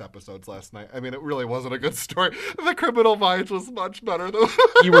like 6 episodes last night. I mean, it really wasn't a good story. The Criminal Minds was much better than.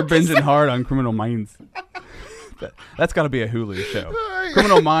 You were binging hard on Criminal Minds. That's got to be a Hulu show.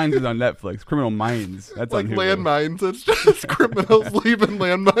 Criminal Minds is on Netflix. Criminal Minds. That's like on Hulu. landmines. It's just criminals leaving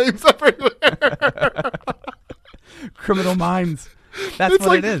landmines everywhere. Criminal Minds. That's It's what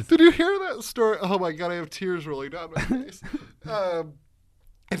like, it is. Did you hear that story? Oh my god, I have tears rolling down my face.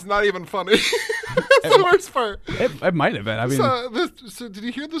 It's not even funny. It's the worst part. It might have been. I mean, So did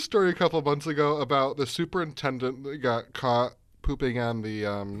you hear the story a couple of months ago about the superintendent that got caught pooping on the?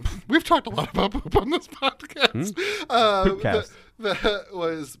 We've talked a lot about poop on this podcast. Poopcast. That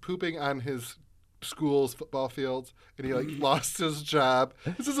was pooping on his school's football fields, and he like lost his job.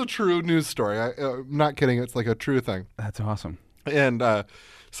 This is a true news story. I'm not kidding. It's like a true thing. that's awesome. And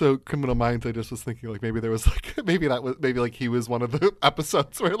so Criminal Minds, I just was thinking like maybe there was like maybe like he was one of the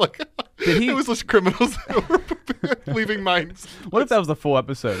episodes where like it was just criminals that were leaving mines. What if that was the full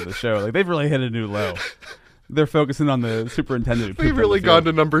episode of the show? Like they've really hit a new low. They're focusing on the superintendent. They've really gone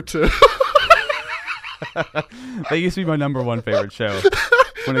to number 2. They used to be my number one favorite show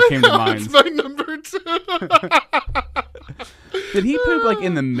when it came to Minds. It's my number 2. Did he poop like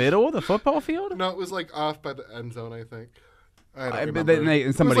in the middle of the football field? No, it was like off by the end zone, I think. I don't but remember.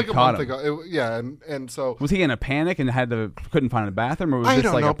 and somebody it was like caught a month him. ago. Yeah, and so Was he in a panic and couldn't find a bathroom, or was I this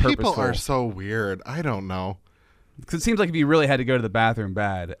don't like know. a purposeful? People are so weird. I don't know. Because it seems like if you really had to go to the bathroom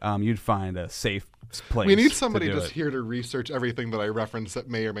bad, you'd find a safe place. We need somebody to do just it. here to research everything that I reference that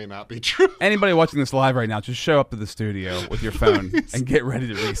may or may not be true. Anybody watching this live right now, just show up to the studio with your phone and get ready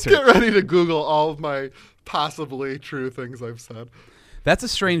to research. Get ready to Google all of my possibly true things I've said. That's a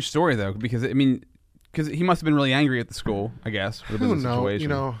strange story, though, because he must have been really angry at the school, I guess. With Who the knows? situation. You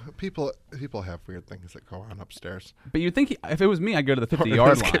know, people have weird things that go on upstairs. But you'd think if it was me, I'd go to the Or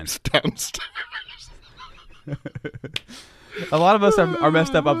 50-yard this line. kid's downstairs. A lot of us are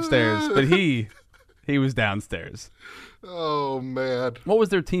messed up upstairs, but he was downstairs. Oh man. What was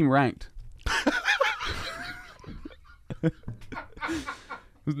their team ranked?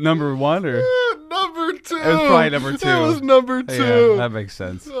 Number 1 or? Number 2. It was probably number 2. It was number 2. Yeah, that makes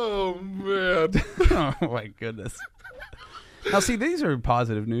sense. Oh man. Oh my goodness. Now see, these are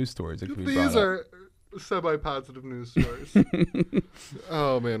positive news stories that can be These brought up. are semi-positive news stories.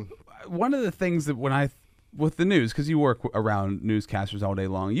 Oh man. One of the things that with the news, because you work around newscasters all day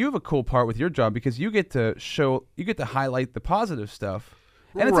long, you have a cool part with your job because you get to highlight the positive stuff.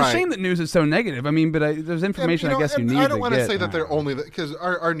 And it's a Right. shame that news is so negative. I mean, but there's information And, I guess you and need I don't to want get. to say that they're only because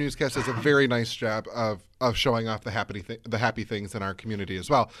our newscast does a very nice job of showing off the happy things in our community as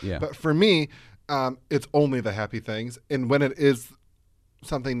well. Yeah. But for me, it's only the happy things, and when it is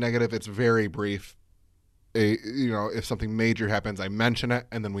something negative, it's very brief. If something major happens, I mention it,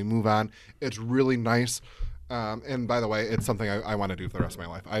 and then we move on. It's really nice. And by the way, it's something I want to do for the rest of my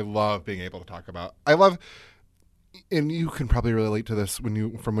life. I love being able to talk about. and you can probably relate to this when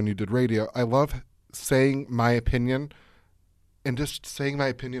you did radio. I love saying my opinion, and just saying my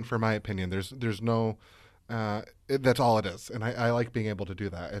opinion for my opinion. There's no, that's all it is, and I like being able to do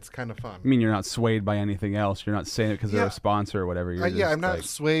that. It's kind of fun. I mean, you're not swayed by anything else. You're not saying it because they're a sponsor or whatever. You're Yeah, just, I'm not like,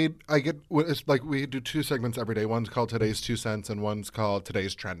 swayed. It's like we do 2 segments every day. One's called Today's 2 Cents, and one's called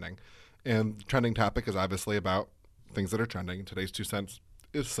Today's Trending. And trending topic is obviously about things that are trending. Today's 2 Cents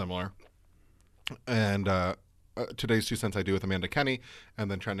is similar. And Today's 2 Cents I do with Amanda Kenny,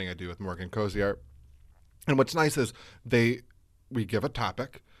 and then Trending I do with Morgan Koziart. And what's nice is we give a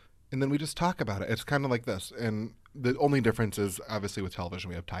topic, and then we just talk about it. It's kind of like this. And the only difference is, obviously, with television,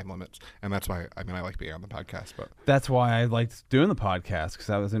 we have time limits. And that's why, I like being on the podcast. But that's why I liked doing the podcast, because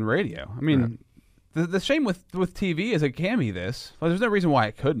I was in radio. I mean, the shame with TV is it can be this. Well, there's no reason why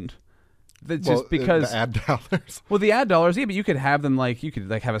it couldn't. It's just because the ad dollars. Well, the ad dollars, yeah, but you could have them you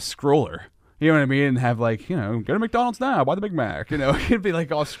could have a scroller. You know what I mean? And have go to McDonald's now, buy the Big Mac. It'd be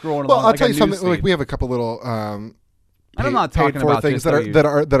all scrolling along. Well, I'll like tell you something. Feed. We have a couple little and I'm not talking paid for about things just that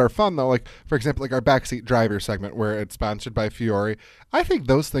are fun though. Like, for example, our backseat driver segment where it's sponsored by Fiore. I think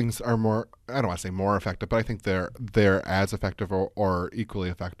those things are more. I don't want to say more effective, but I think they're as effective or equally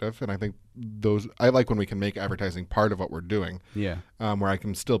effective. And I think those. I like when we can make advertising part of what we're doing. Yeah. Where I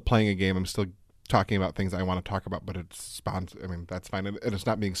can still playing a game. I'm still talking about things I want to talk about, but it's sponsored. I mean, that's fine, and it's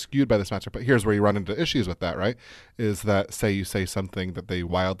not being skewed by the sponsor. But here's where you run into issues with that, right? Is that you say something that they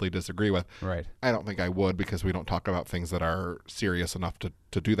wildly disagree with. Right. I don't think I would, because we don't talk about things that are serious enough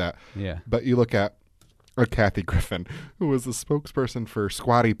to do that. Yeah. But you look at Kathy Griffin, who was the spokesperson for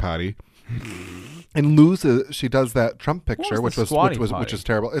Squatty Potty, and loses. She does that Trump picture, which is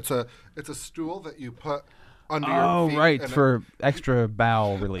terrible. It's a stool that you put under your feet. Oh, right, for extra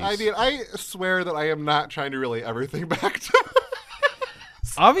bowel release. I mean, I swear that I am not trying to relay everything back to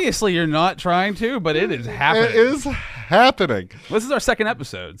Obviously, you're not trying to, but it is happening. It is happening. This is our 2nd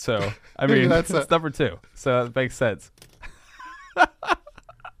episode, so, I mean, that's number 2, so that makes sense.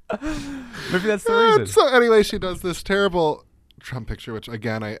 Maybe that's the reason. So anyway, she does this terrible Trump picture, which,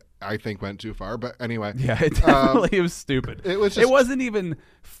 again, I think went too far. But anyway. Yeah, it definitely was stupid. It wasn't even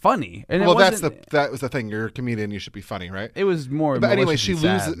funny. And that was the thing. You're a comedian. You should be funny, right? It was more. But anyway, she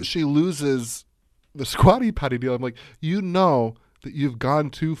loses the Squatty Potty deal. I'm like, that you've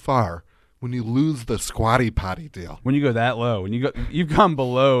gone too far when you lose the Squatty Potty deal. When you go that low, you've gone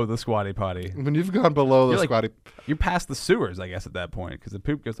below the Squatty Potty. When you've gone below the Squatty, you're past the sewers, I guess, at that point, because the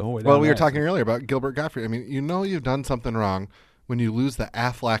poop goes the whole way down. Well, we were talking earlier about Gilbert Gottfried. I mean, you've done something wrong when you lose the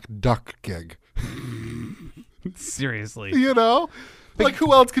Aflac duck gig. Seriously. Like,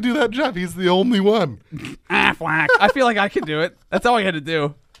 who else could do that job? He's the only one. Aflac. I feel like I could do it. That's all I had to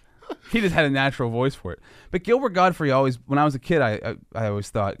do. He just had a natural voice for it. But Gilbert Gottfried when I was a kid, I always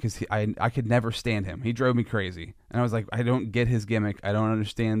thought, because I could never stand him. He drove me crazy. And I was like, I don't get his gimmick. I don't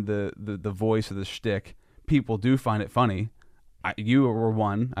understand the voice or the shtick. People do find it funny. You were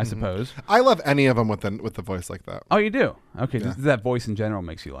one, I suppose. I love any of them with the voice like that. Oh, you do? Okay, yeah. Just that voice in general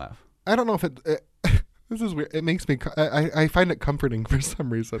makes you laugh. I don't know if it this is weird. It makes me. I find it comforting for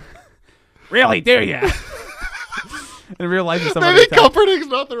some reason. Really? Do you? In real life, somebody maybe comforting is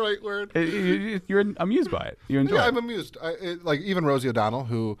not the right word. You're amused by it. You enjoy it. I'm amused. Like even Rosie O'Donnell,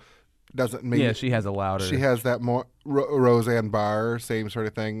 who doesn't make. Yeah, she has a louder. She has that more Roseanne Barr, same sort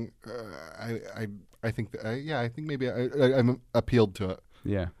of thing. I think I think maybe I'm appealed to it.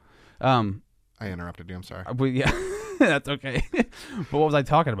 Yeah. I interrupted you. I'm sorry. Yeah, that's okay. But what was I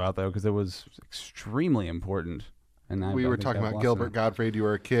talking about though? Because it was extremely important. And we were talking about Gilbert Gottfried. You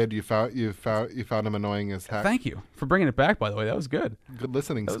were a kid. You found him annoying as heck. Thank you for bringing it back. By the way, that was good. Good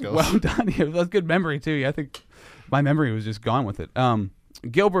listening skills. Well done. Yeah, that was good memory too. Yeah, I think my memory was just gone with it.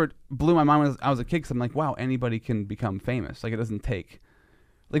 Gilbert blew my mind when I was a kid, because I'm like, wow, anybody can become famous. Like, it doesn't take.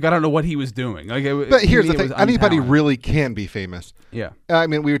 Like, I don't know what he was doing. But here's the thing: anybody really can be famous. Yeah. I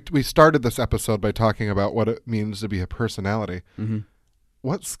mean, we started this episode by talking about what it means to be a personality. Mm-hmm.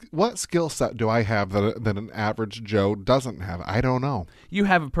 What skill set do I have that an average Joe doesn't have? I don't know. You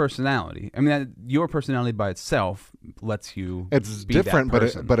have a personality. I mean, your personality by itself lets you. It's be different, that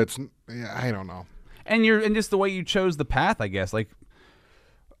person. but it's. I don't know. And just the way you chose the path, I guess. Like,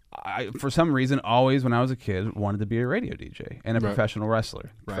 I, for some reason, always when I was a kid, wanted to be a radio DJ and a professional wrestler.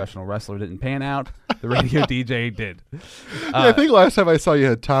 Right. Professional wrestler didn't pan out. The radio DJ did. I think last time I saw you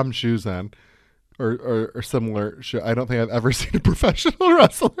had Tom shoes on. Or similar shoe. I don't think I've ever seen a professional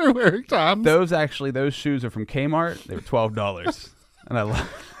wrestler wearing Toms. Those shoes are from Kmart. They were $12, and I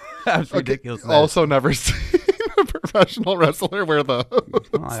love. That was ridiculous. Also never seen a professional wrestler wear those?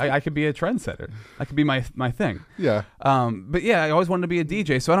 Well, I could be a trendsetter. That could be my thing. Yeah. But yeah, I always wanted to be a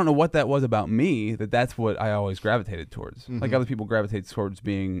DJ, so I don't know what that was about me that's what I always gravitated towards. Like other people gravitate towards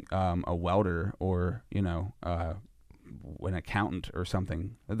being a welder or an accountant or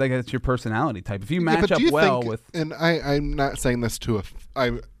something. Like that's your personality type. If you match but up do you well think, with, and I'm not saying this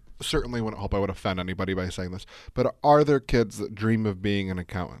I certainly wouldn't hope I would offend anybody by saying this, but are there kids that dream of being an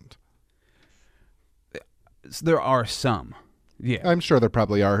accountant? there are some. Yeah, I'm sure there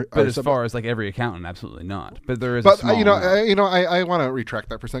probably are. but as far as like every accountant, absolutely not. But there is. But a small amount. I want to retract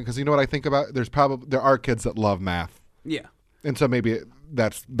that percent because you know what I think about. There are kids that love math, Yeah. and so maybe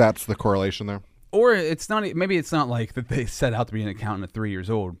that's the correlation there. Or it's not. Maybe it's not like that they set out to be an accountant at 3 years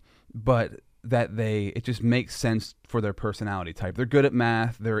old, but that it just makes sense for their personality type. They're good at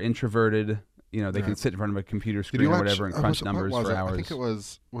math. They're introverted. You know, they can sit in front of a computer screen or whatever and crunch numbers for hours. I think it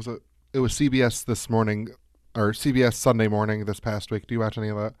was CBS this morning or CBS Sunday Morning this past week. Do you watch any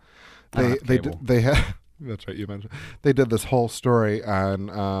of that? They had. That's right, you mentioned. They did this whole story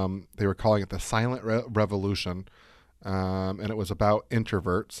on. They were calling it the Silent Revolution, and it was about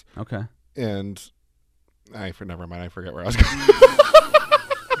introverts. Okay. And never mind. I forget where I was going.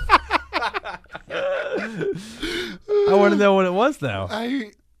 I want to know what it was, though.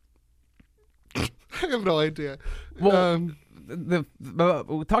 I have no idea. Well,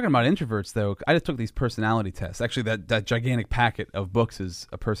 talking about introverts, though, I just took these personality tests. Actually, that gigantic packet of books is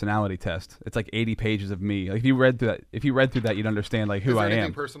a personality test. It's like 80 pages of me. Like if you read through that, you'd understand like who I am. Is there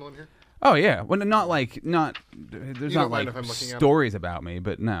anything personal in here? Oh yeah, well, there's not like stories about me,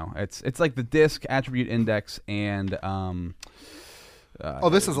 but no, it's like the DISC attribute index and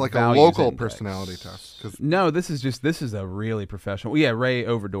this is like a local index. Personality test. No, this is a really professional. Yeah, Ray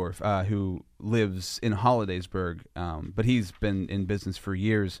Overdorf, who lives in Hollidaysburg, but he's been in business for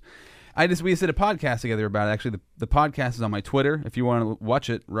years. We just did a podcast together about it. Actually, the podcast is on my Twitter. If you want to watch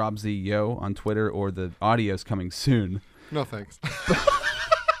it, Rob Z Yo on Twitter, or the audio's coming soon. No thanks.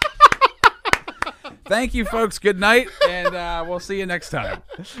 Thank you, folks. Good night, and we'll see you next time.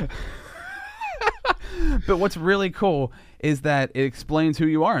 But what's really cool is that it explains who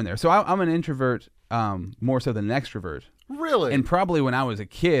you are in there. So I'm an introvert more so than an extrovert. Really? And probably when I was a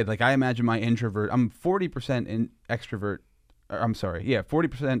kid, like I imagine my introvert, I'm 40% extrovert. I'm sorry. Yeah,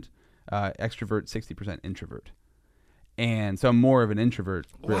 40% extrovert, 60% introvert. And so I'm more of an introvert.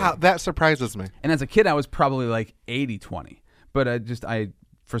 Really. Wow, that surprises me. And as a kid, I was probably like 80-20. But I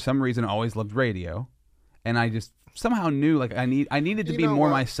for some reason, always loved radio. And I just somehow knew like I needed to be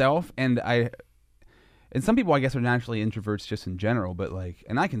more myself, and some people I guess are naturally introverts just in general, but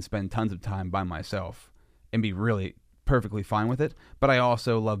and I can spend tons of time by myself and be really perfectly fine with it, but I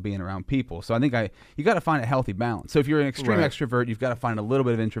also love being around people. So I think you got to find a healthy balance. So if you're an extreme extrovert, you've got to find a little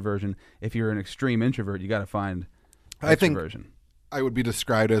bit of introversion. If you're an extreme introvert, you got to find extroversion. I think I would be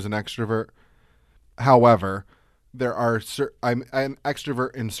described as an extrovert. However, I'm an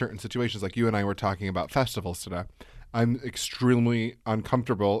extrovert in certain situations, like you and I were talking about festivals today. I'm extremely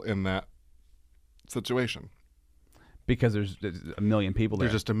uncomfortable in that situation. Because there's a million people there.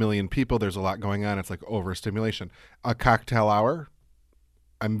 There's just a million people. There's a lot going on. It's like overstimulation. A cocktail hour,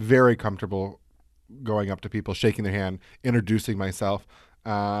 I'm very comfortable going up to people, shaking their hand, introducing myself.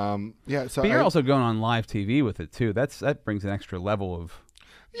 So but you're also going on live TV with it too. That brings an extra level of.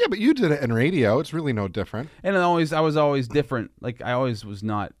 Yeah, but you did it in radio. It's really no different. And I was always different. Like I always was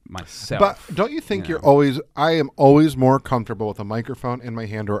not myself. But don't you think I am always more comfortable with a microphone in my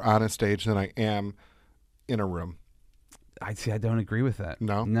hand or on a stage than I am in a room? I don't agree with that.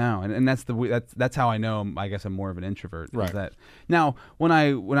 No, and that's how I know. I guess I'm more of an introvert. Right. Is that now when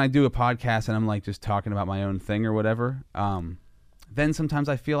I do a podcast and I'm like just talking about my own thing or whatever, then sometimes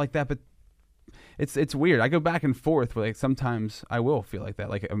I feel like that. But it's weird. I go back and forth. Like sometimes I will feel like that.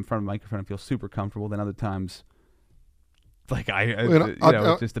 Like in front of a microphone, I feel super comfortable. Then other times, like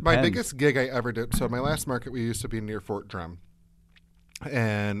it just depends. My biggest gig I ever did. So my last market, we used to be near Fort Drum,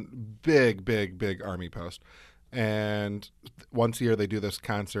 and big Army post. And once a year they do this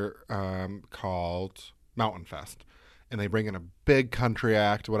concert called Mountain Fest, and they bring in a big country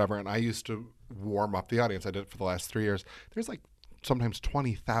act, whatever. And I used to warm up the audience. I did it for the last 3 years. There's like sometimes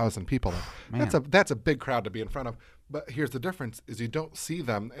 20,000 people there. That's a big crowd to be in front of. But here's the difference: is you don't see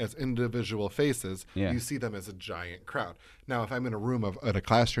them as individual faces. Yeah. You see them as a giant crowd. Now, if I'm in a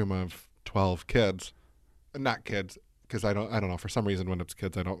classroom of 12 kids, not kids, because I don't know. For some reason, when it's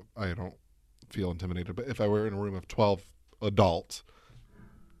kids, I don't feel intimidated. But if I were in a room of 12 adults,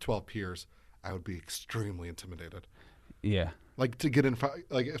 12 peers, I would be extremely intimidated. Yeah. Like to get in front,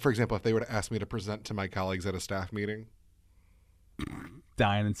 like for example, if they were to ask me to present to my colleagues at a staff meeting,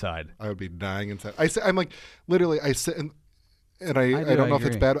 dying inside. I would be dying inside. I'm like, literally, I sit and I do, don't know I if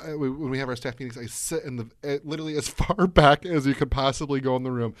it's agree. bad. When we have our staff meetings, I sit literally as far back as you could possibly go in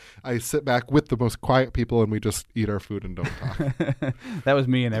the room. I sit back with the most quiet people, and we just eat our food and don't talk. That was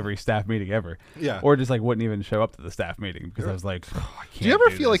me in every staff meeting ever. Yeah. Or just like wouldn't even show up to the staff meeting because I was like, oh, I can't. Do you ever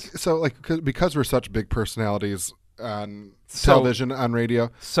feel this. like so like because we're such big personalities on So- television, on radio?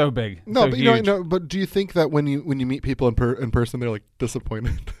 So big? No, so but huge. But do you think that when you meet people in person, they're like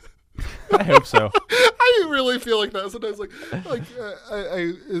disappointed? I hope so. I really feel like that sometimes. Like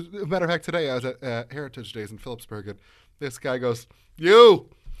as a matter of fact, today I was at Heritage Days in Phillipsburg, and this guy goes, "You,"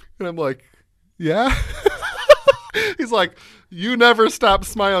 and I'm like, "Yeah." He's like, "You never stop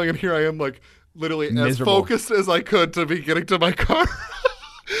smiling," and here I am, like literally Miserable. as focused as I could to be getting to my car.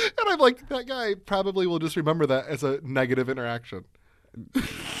 And I'm like, that guy probably will just remember that as a negative interaction.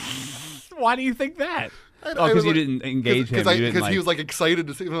 Why do you think that? I Because was you like- didn't engage him. You didn't, Because like- he was like excited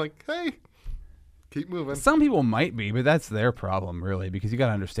to see me. Like, hey, keep moving. Some people might be, but that's their problem, really, because you got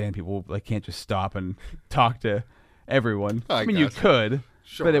to understand people like can't just stop and talk to everyone. I mean, guess. you could,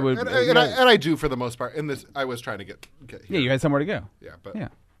 Sure. but it would. and I do for the most part. In this, I was trying to get yeah, here. you had somewhere to go. Yeah, but Yeah.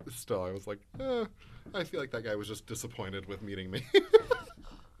 still, I was like, I feel like that guy was just disappointed with meeting me.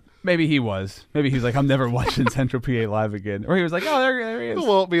 Maybe he was. Maybe he was like, I'm never watching Central PA Live again. Or he was like, oh, there he is.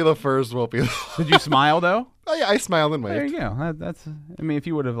 Won't be the first. Won't be. Did you smile, though? Oh yeah, I smiled and There waved. you go. That's. I mean, if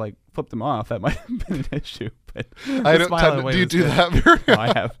you would have like flipped him off, that might have been an issue. But I the don't smile tend away to. Do you was do good. that very? No, I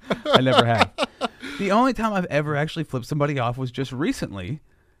have. I never have. The only time I've ever actually flipped somebody off was just recently.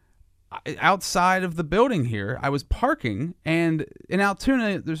 Outside of the building here, I was parking, and in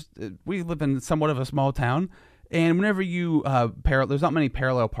Altoona, we live in somewhat of a small town, and whenever you there's not many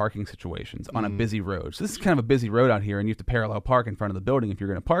parallel parking situations on a busy road. So this is kind of a busy road out here, and you have to parallel park in front of the building if you're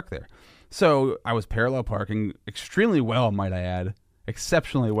going to park there. So I was parallel parking extremely well, might I add.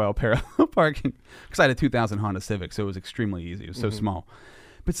 Exceptionally well parallel parking, because I had a 2000 Honda Civic, so it was extremely easy. It was so small.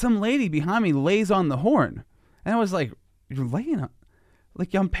 But some lady behind me lays on the horn, and I was like, "You're laying on,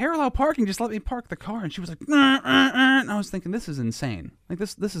 like I'm parallel parking. Just let me park the car." And she was like, and I was thinking, "This is insane. Like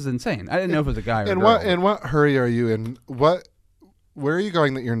this is insane." I didn't know if it was a guy or a And girl. what hurry are you in? Where are you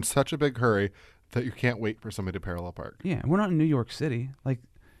going that you're in such a big hurry that you can't wait for somebody to parallel park? Yeah, we're not in New York City. Like,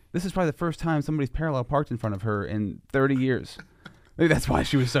 this is probably the first time somebody's parallel parked in front of her in 30 years. Maybe that's why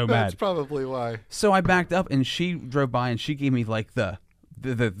she was so That's mad. probably why. So I backed up, and she drove by, and she gave me like the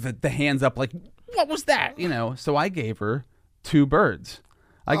hands up, like, what was that? You know. So I gave her two birds.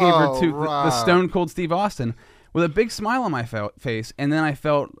 I gave her the Rob. Stone Cold Steve Austin with a big smile on my face, and then I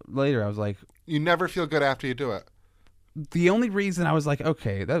felt later I was like, You never feel good after you do it. the only reason I was like,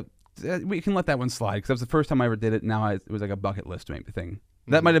 okay, that we can let that one slide because that was the first time I ever did it. Now it was like a bucket list maybe thing.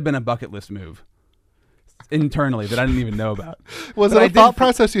 That might have been a bucket list move internally that I didn't even know about. Was But it I a did thought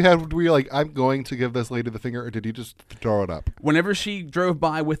process you had where you're like, I'm going to give this lady the finger, or did you just throw it up? Whenever she drove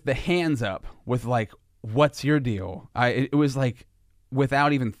by with the hands up, with like, "What's your deal?" It was like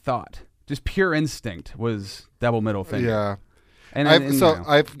without even thought, just pure instinct was double middle finger. Yeah. and I've you know,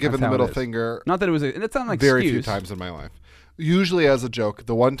 I've given that's the how it middle is. finger Not that it was, and it's not an very few excuse. times in my life. Usually as a joke.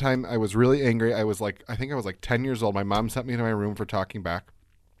 The one time I was really angry, I think I was like 10 years old. My mom sent me to my room for talking back.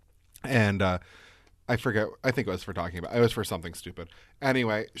 And I forget, I think it was for talking about, it was for something stupid.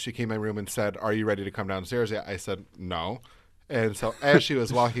 Anyway, she came in my room and said, "Are you ready to come downstairs yet?" I said, "No." And so as she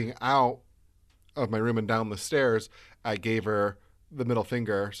was walking out of my room and down the stairs, I gave her the middle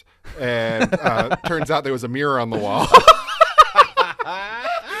fingers. And turns out there was a mirror on the wall.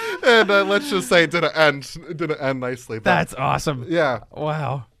 And let's just say it didn't end nicely. But, That's awesome. yeah.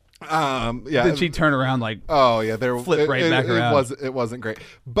 Wow. Yeah. Did she turn around like? Oh yeah, there Flip right back around. It wasn't great,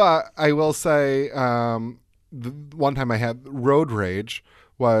 but I will say the one time I had road rage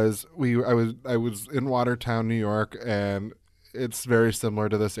was I was in Watertown, New York, and it's very similar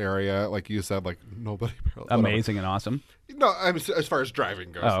to this area, like you said, like nobody. whatever. Amazing and awesome. No, I'm as far as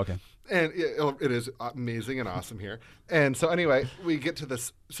driving goes. Oh, okay. And it is amazing and awesome here. And so anyway, we get to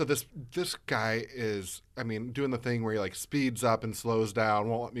this. So this guy is, I mean, doing the thing where he like speeds up and slows down,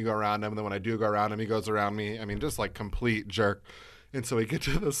 won't let me go around him. And then when I do go around him, he goes around me. I mean, just like complete jerk. And so we get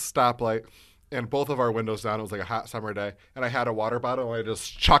to this stoplight, and both of our windows down. It was like a hot summer day, and I had a water bottle, and I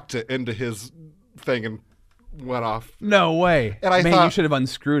just chucked it into his thing and went off. No way. And I Man, thought, you should have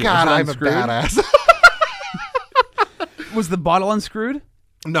unscrewed it. God, Was it I'm a unscrewed? badass. Was the bottle unscrewed?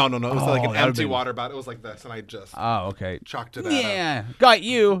 No. It was like Oh, an that would've empty been- water bottle. It was like this, and I just Oh, okay. chucked it at him. Yeah, got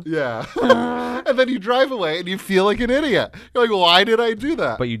you. Yeah. And then you drive away and you feel like an idiot. You're like, why did I do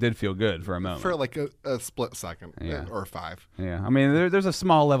that? But you did feel good for a moment. For like a split second Yeah. or 5. Yeah, I mean, there's a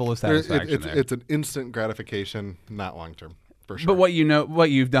small level of satisfaction there. It's an instant gratification, not long term. for sure. But what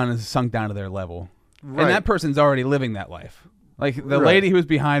you've done is sunk down to their level. Right. And that person's already living that life. Like the Right. lady who's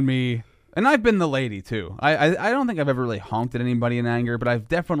behind me, and I've been the lady too. I don't think I've ever really honked at anybody in anger, but I've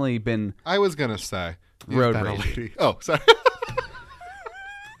definitely been I was gonna say you've road been a rage. lady. Oh, sorry.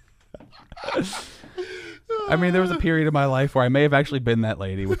 I mean, there was a period of my life where I may have actually been that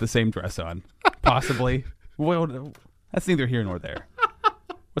lady with the same dress on. Possibly. Well, that's neither here nor there.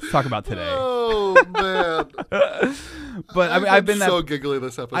 Let's talk about today. Oh man! But I mean, I've been so that giggly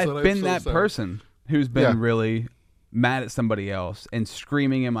this episode. I've I'm been so that sorry. person who's been Yeah. really mad at somebody else and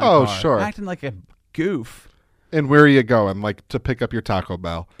screaming in my Oh, car, sure. acting like a goof. And where are you going? Like to pick up your Taco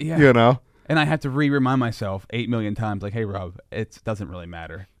Bell? Yeah. You know. And I have to remind myself 8 million times, like, hey, Rob, it doesn't really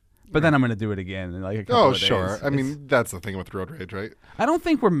matter. But then I'm going to do it again in like a couple Oh, of days. sure. I It's- mean, that's the thing with road rage, right? I don't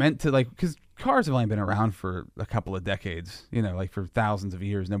think we're meant to, like, because cars have only been around for a couple of decades. You know, like for thousands of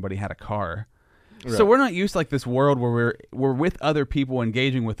years, nobody had a car. So Right. we're not used to like this world where we're with other people,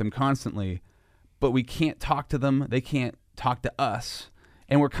 engaging with them constantly, but we can't talk to them. They can't talk to us.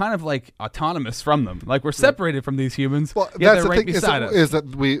 And we're kind of like autonomous from them. Like we're separated from these humans. Well, yet that's they're the right thing beside us. is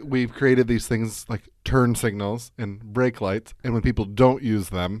that we've created these things like turn signals and brake lights, and when people don't use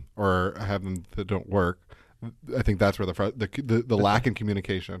them or have them that don't work, I think that's where the lack in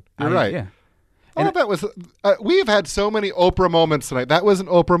communication. You're right. Yeah. Oh, that was. We've had so many Oprah moments tonight. That was an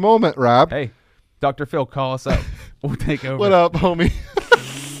Oprah moment, Rob. Hey, Dr. Phil, call us up. We'll take over. What up, homie?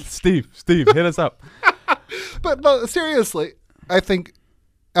 Steve, hit us up. But no, seriously, I think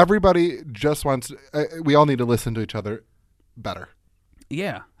everybody just wants. We all need to listen to each other better.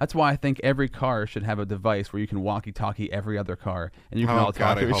 Yeah, that's why I think every car should have a device where you can walkie-talkie every other car, and you can all Oh talk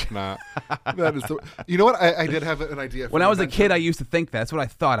God, I to each hope not. That is. You know what? I did have an idea. For When I was a invention. kid, I used to think that's what I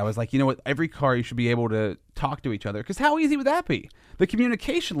thought. I was like, you know what? Every car you should be able to talk to each other. Because how easy would that be? The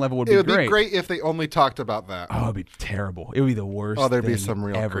communication level would be It would great. be great if they only talked about that. Oh, it'd be terrible. It would be the worst. Oh, there'd be thing some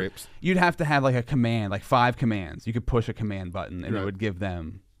real ever. creeps. You'd have to have like a command, like 5 commands. You could push a command button, and it Right. would give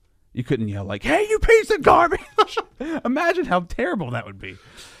them. You couldn't yell like, "Hey, you piece of garbage!" Imagine how terrible that would be.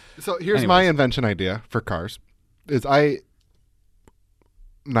 So here's Anyways. my invention idea for cars: is I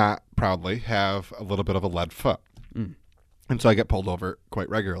not proudly have a little bit of a lead foot, and so I get pulled over quite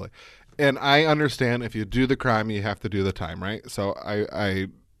regularly. And I understand if you do the crime, you have to do the time, right? So I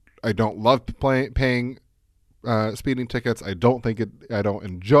don't love paying speeding tickets. I don't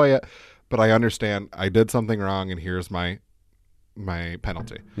enjoy it, but I understand I did something wrong, and here's my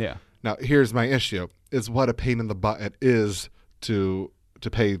penalty. Yeah. Now, here's my issue: is what a pain in the butt it is to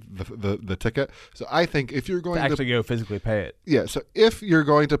pay the ticket. So I think if you're To going to actually go physically pay it. yeah, so if you're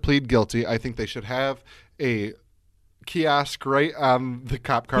going to plead guilty, I think they should have a kiosk right on the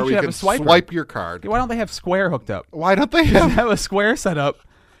cop car You where should you have can a swiper. swipe your card. Why don't they have Square hooked up? Why don't they Just have have a Square set up.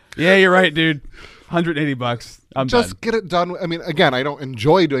 Yeah, you're right, dude. $180. I'm just done. get it done? I mean, again, I don't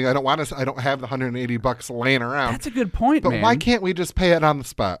enjoy doing it. I don't want to. I don't have the $180 laying around. That's a good point, but man. why can't we just pay it on the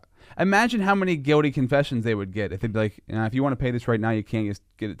spot? Imagine how many guilty confessions they would get if they'd be like, if you want to pay this right now, you can't just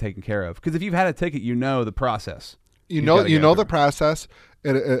get it taken care of. Because if you've had a ticket, you know the process. You You've know, gotta go the through. process.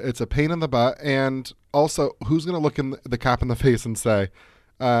 It's a pain in the butt, and also, who's going to look in the cop in the face and say,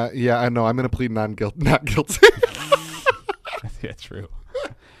 "Yeah, I know, I'm going to plead not guilty." Yeah, true.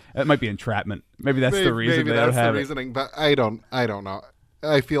 That might be entrapment. Maybe that's the reason Maybe they that's don't have the it. reasoning, but I don't know.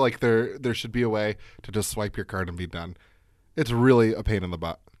 I feel like there should be a way to just swipe your card and be done. It's really a pain in the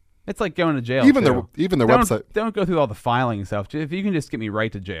butt. It's like going to jail. Even too. their Don't- website. Don't go through all the filing and stuff. If you can just get me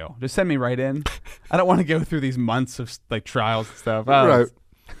right to jail, just send me right in. I don't want to go through these months of like trials and stuff. Oh, Right. it's-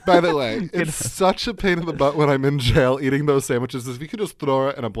 By the way, it's such a pain in the butt when I'm in jail eating those sandwiches. If you could just throw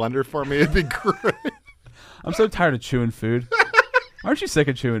it in a blender for me, it'd be great. I'm so tired of chewing food. Aren't you sick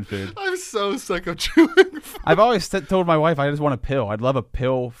of chewing food? I'm so sick of chewing food. I've always told my wife I just want a pill. I'd love a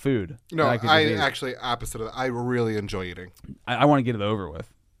pill food. No, that could just I eat. actually opposite of that. I really enjoy eating. I want to get it over with.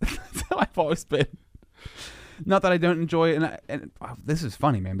 That's how I've always been. Not that I don't enjoy it. And wow, this is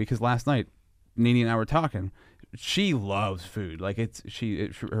funny, man, because last night, Nene and I were talking. She loves food. Like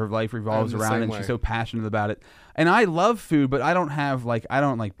her life revolves I'm the around it. same And way. she's so passionate about it. And I love food, but I don't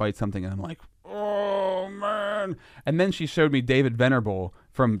bite something and I'm like, oh man. And then she showed me David Venerable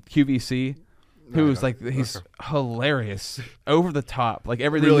from QVC. Who's like he's hilarious, over the top, like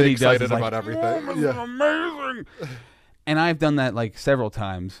everything that Really he does excited is like, about everything. "Oh, this is Yeah. amazing." And I've done that like several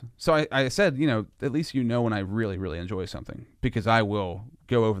times. So I said, at least when I really, really enjoy something, because I will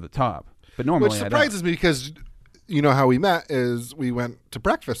go over the top. But normally Which I don't. surprises me because you know how we met is we went to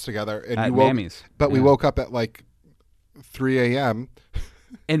breakfast together and At you woke, Mammy's. but we Yeah. woke up at like 3 a.m.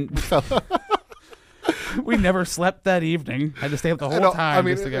 And We never slept that evening. Had to stay up the whole time. I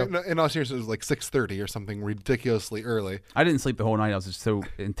mean, just to go. in all seriousness, it was like 6:30 or something ridiculously early. I didn't sleep the whole night. I was just so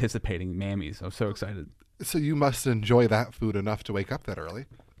anticipating Mammy's. I was so excited. So you must enjoy that food enough to wake up that early.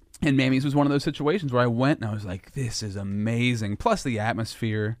 And Mammy's was one of those situations where I went and I was like, this is amazing. Plus the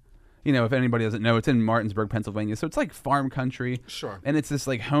atmosphere. You know, if anybody doesn't know, it's in Martinsburg, Pennsylvania. So it's like farm country. Sure. And it's this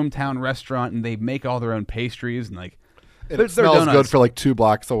like hometown restaurant, and they make all their own pastries and like. And Their it smells donuts. good for like 2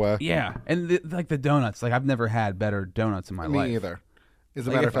 blocks away. Yeah, and like the donuts, like I've never had better donuts in my life. Me either. As a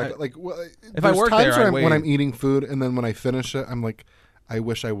Like, matter if of fact, I- like if I work times there, I'd when wait. I'm eating food and then when I finish it, I'm like, I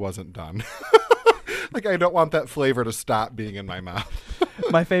wish I wasn't done. Like I don't want that flavor to stop being in my mouth.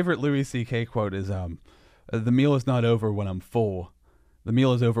 My favorite Louis C.K. quote is, "The meal is not over when I'm full. The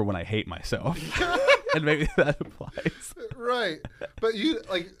meal is over when I hate myself." And maybe that applies. Right, but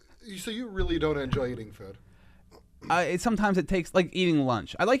so you really don't enjoy eating food. Sometimes it takes like eating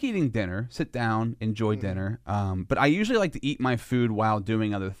lunch. I like eating dinner, sit down, enjoy dinner. But I usually like to eat my food while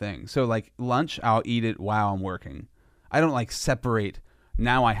doing other things. So like lunch, I'll eat it while I'm working. I don't like separate.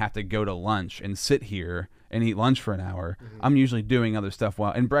 Now I have to go to lunch and sit here and eat lunch for an hour. I'm usually doing other stuff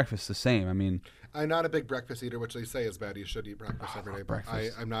while, and breakfast the same. I mean, I'm not a big breakfast eater, which they say is bad. You should eat breakfast every day. But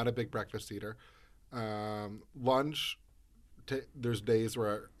breakfast. I'm not a big breakfast eater. Lunch, there's days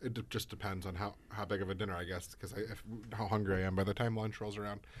where it just depends on how big of a dinner, I guess, because how hungry I am by the time lunch rolls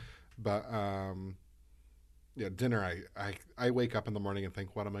around. But yeah, dinner, I wake up in the morning and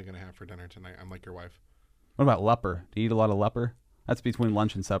think, what am I going to have for dinner tonight? I'm like your wife. what about Lupper? Do you eat a lot of Lupper? That's between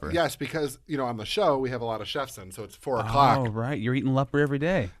lunch and supper. Yes, because on the show we have a lot of chefs in, so it's 4 Oh, o'clock. right. You're eating Lupper every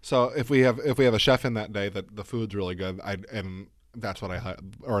day. So if we have a chef in that day that the food's really good, and that's what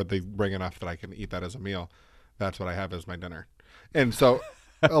or they bring enough that I can eat that as a meal. That's what I have as my dinner. And so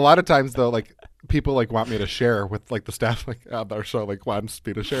a lot of times though, like people like want me to share with like the staff like on our show like wants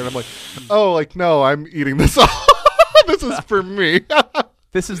me to share, and I'm like, oh, like no, I'm eating this all. This is for me.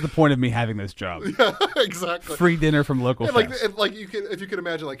 This is the point of me having this job. Yeah, exactly. Free dinner from local And chefs. if you can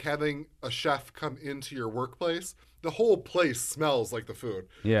imagine like having a chef come into your workplace, the whole place smells like the food.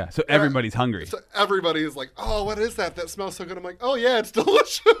 Yeah, so everybody's hungry. So everybody is like, oh, what is that? That smells so good. I'm like, oh yeah, it's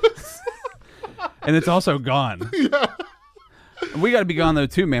delicious. And it's also gone. Yeah. We got to be gone though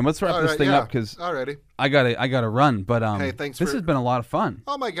too, man. Let's wrap All this right, thing yeah. up because Alrighty. I gotta run. But Hey, thanks this for- has been a lot of fun.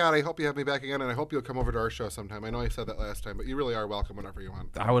 Oh my God, I hope you have me back again, and I hope you'll come over to our show sometime. I know I said that last time, but you really are welcome whenever you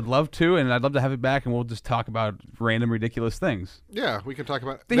want. I would love to, and I'd love to have you back, and we'll just talk about random, ridiculous things. Yeah, we can talk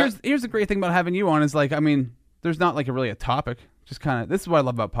about. Here's the great thing about having you on is like, I mean, there's not like a topic. Just kind of, this is what I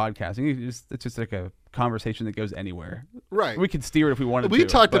love about podcasting. It's just like a conversation that goes anywhere. Right. We could steer it if we wanted to. We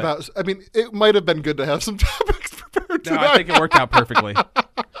talked but- about. I mean, it might have been good to have some topics prepared No, tonight. I think it worked out perfectly.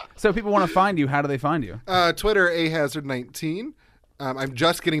 So if people want to find you, how do they find you? Twitter, ahazard19. I'm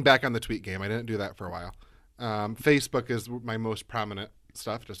just getting back on the tweet game. I didn't do that for a while. Facebook is my most prominent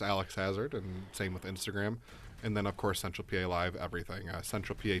stuff, just Alex Hazard, and same with Instagram. And then, of course, Central PA Live, everything.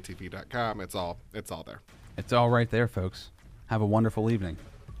 CentralPATV.com. It's all there. It's all right there, folks. Have a wonderful evening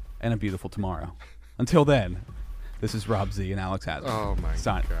and a beautiful tomorrow. Until then, this is Rob Z and Alex Hazard. Oh, my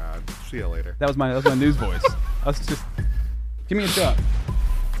Sign. God. See you later. That was my news voice. Let's just give me a shot.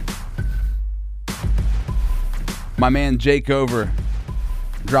 My man Jake Over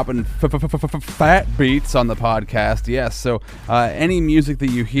dropping fat beats on the podcast. Yes, so any music that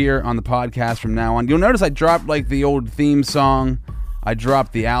you hear on the podcast from now on, you'll notice I dropped like the old theme song. I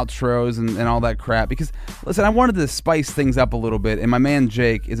dropped the outros and all that crap because, listen, I wanted to spice things up a little bit, and my man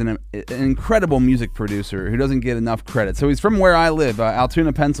Jake is an incredible music producer who doesn't get enough credit. So he's from where I live,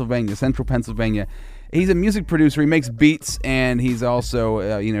 Altoona, Pennsylvania, central Pennsylvania. He's a music producer. He makes beats, and he's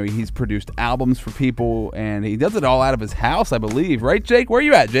also, he's produced albums for people, and he does it all out of his house, I believe. Right, Jake? Where are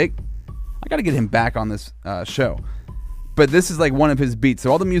you at, Jake? I got to get him back on this show. But this is like one of his beats.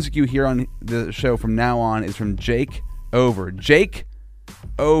 So all the music you hear on the show from now on is from Jake Over. Jake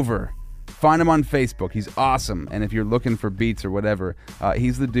Over. Find him on Facebook. He's awesome. And if you're looking for beats or whatever,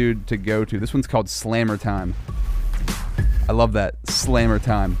 he's the dude to go to. This one's called Slammer Time. I love that. Slammer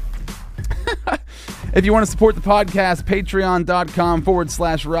Time. If you want to support the podcast,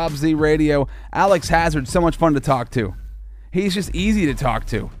 patreon.com/Rob Z Radio. Alex Hazard, so much fun to talk to. He's just easy to talk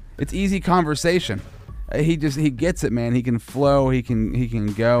to. It's easy conversation. He gets it, man. He can flow. He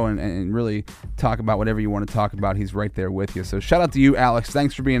can go and really talk about whatever you want to talk about. He's right there with you. So shout out to you, Alex.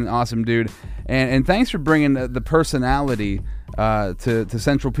 Thanks for being an awesome dude, and thanks for bringing the personality to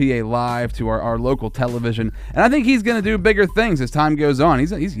Central PA Live, to our local television. And I think he's going to do bigger things as time goes on.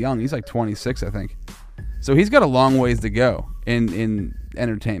 He's young. He's like 26, I think. So he's got a long ways to go in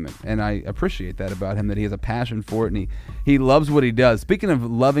entertainment, and I appreciate that about him, that he has a passion for it, and he loves what he does. Speaking of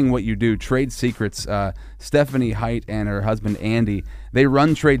loving what you do, Trade Secrets, Stephanie Height and her husband Andy, they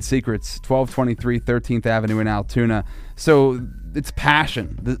run Trade Secrets, 1223 13th Avenue in Altoona. So it's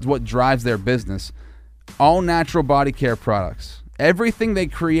passion. That's what drives their business. All natural body care products. Everything they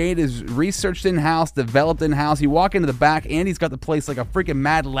create is researched in-house, developed in-house. You walk into the back, Andy's got the place like a freaking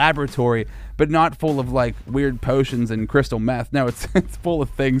mad laboratory, but not full of like weird potions and crystal meth. No, it's full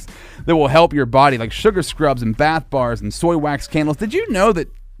of things that will help your body, like sugar scrubs and bath bars and soy wax candles. Did you know that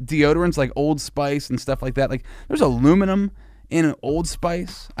deodorants like Old Spice and stuff like that, like there's aluminum in an Old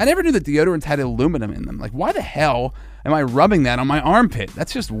Spice? I never knew that deodorants had aluminum in them. Like, why the hell am I rubbing that on my armpit?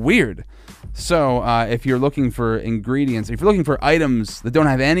 That's just weird. So if you're looking for ingredients, if you're looking for items that don't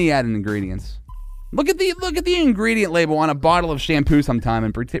have any added ingredients, look at the ingredient label on a bottle of shampoo sometime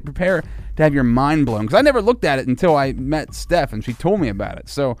and prepare to have your mind blown. Because I never looked at it until I met Steph and she told me about it.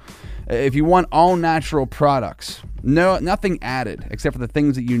 So if you want all natural products, nothing added except for the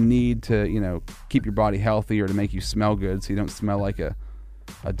things that you need to keep your body healthy or to make you smell good, so you don't smell like a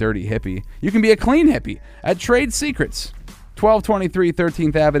dirty hippie. You can be a clean hippie at Trade Secrets. 1223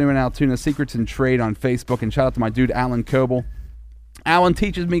 13th Avenue in Altoona, Secrets and Trade on Facebook. And shout out to my dude, Alan Coble. Alan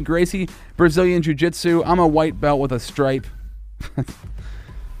teaches me Gracie Brazilian Jiu-Jitsu. I'm a white belt with a stripe.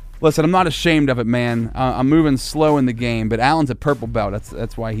 Listen, I'm not ashamed of it, man. I'm moving slow in the game, but Alan's a purple belt.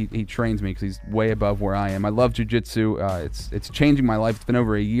 That's why he trains me, because he's way above where I am. I love jiu-jitsu. It's changing my life. It's been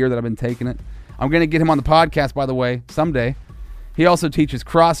over a year that I've been taking it. I'm going to get him on the podcast, by the way, someday. He also teaches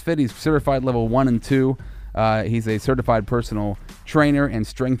CrossFit. He's certified level 1 and 2. He's a certified personal trainer and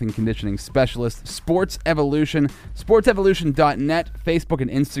strength and conditioning specialist. Sports Evolution, sportsevolution.net, Facebook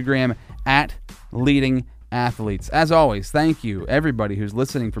and Instagram at Leading Athletes. As always, thank you, everybody who's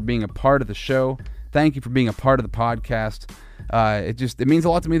listening, for being a part of the show. Thank you for being a part of the podcast. It means a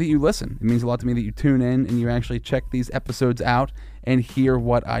lot to me that you listen. It means a lot to me that you tune in and you actually check these episodes out and hear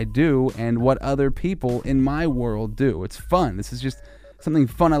what I do and what other people in my world do. It's fun. This is just something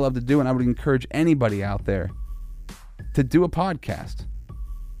fun I love to do, and I would encourage anybody out there to do a podcast.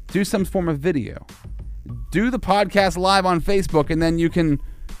 Do some form of video. Do the podcast live on Facebook, and then you can,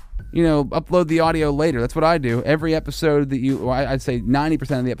 upload the audio later. That's what I do. Every episode that I'd say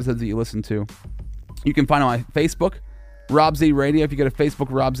 90% of the episodes that you listen to, you can find on my Facebook, Rob Z Radio. If you go to Facebook,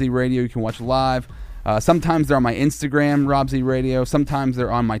 Rob Z Radio, you can watch live. Sometimes they're on my Instagram, Rob Z Radio. Sometimes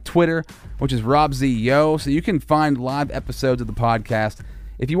they're on my Twitter, which is Rob Z Yo. So you can find live episodes of the podcast.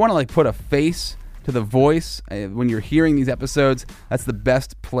 If you want to put a face to the voice when you're hearing these episodes, that's the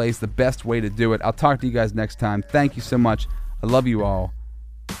best place, the best way to do it. I'll talk to you guys next time. Thank you so much. I love you all.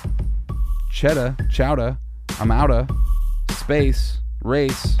 Chowda, I'm outta space,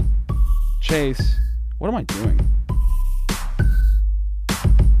 race, chase. What am I doing?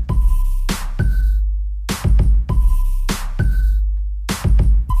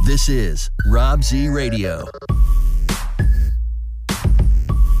 This is Rob Z Radio.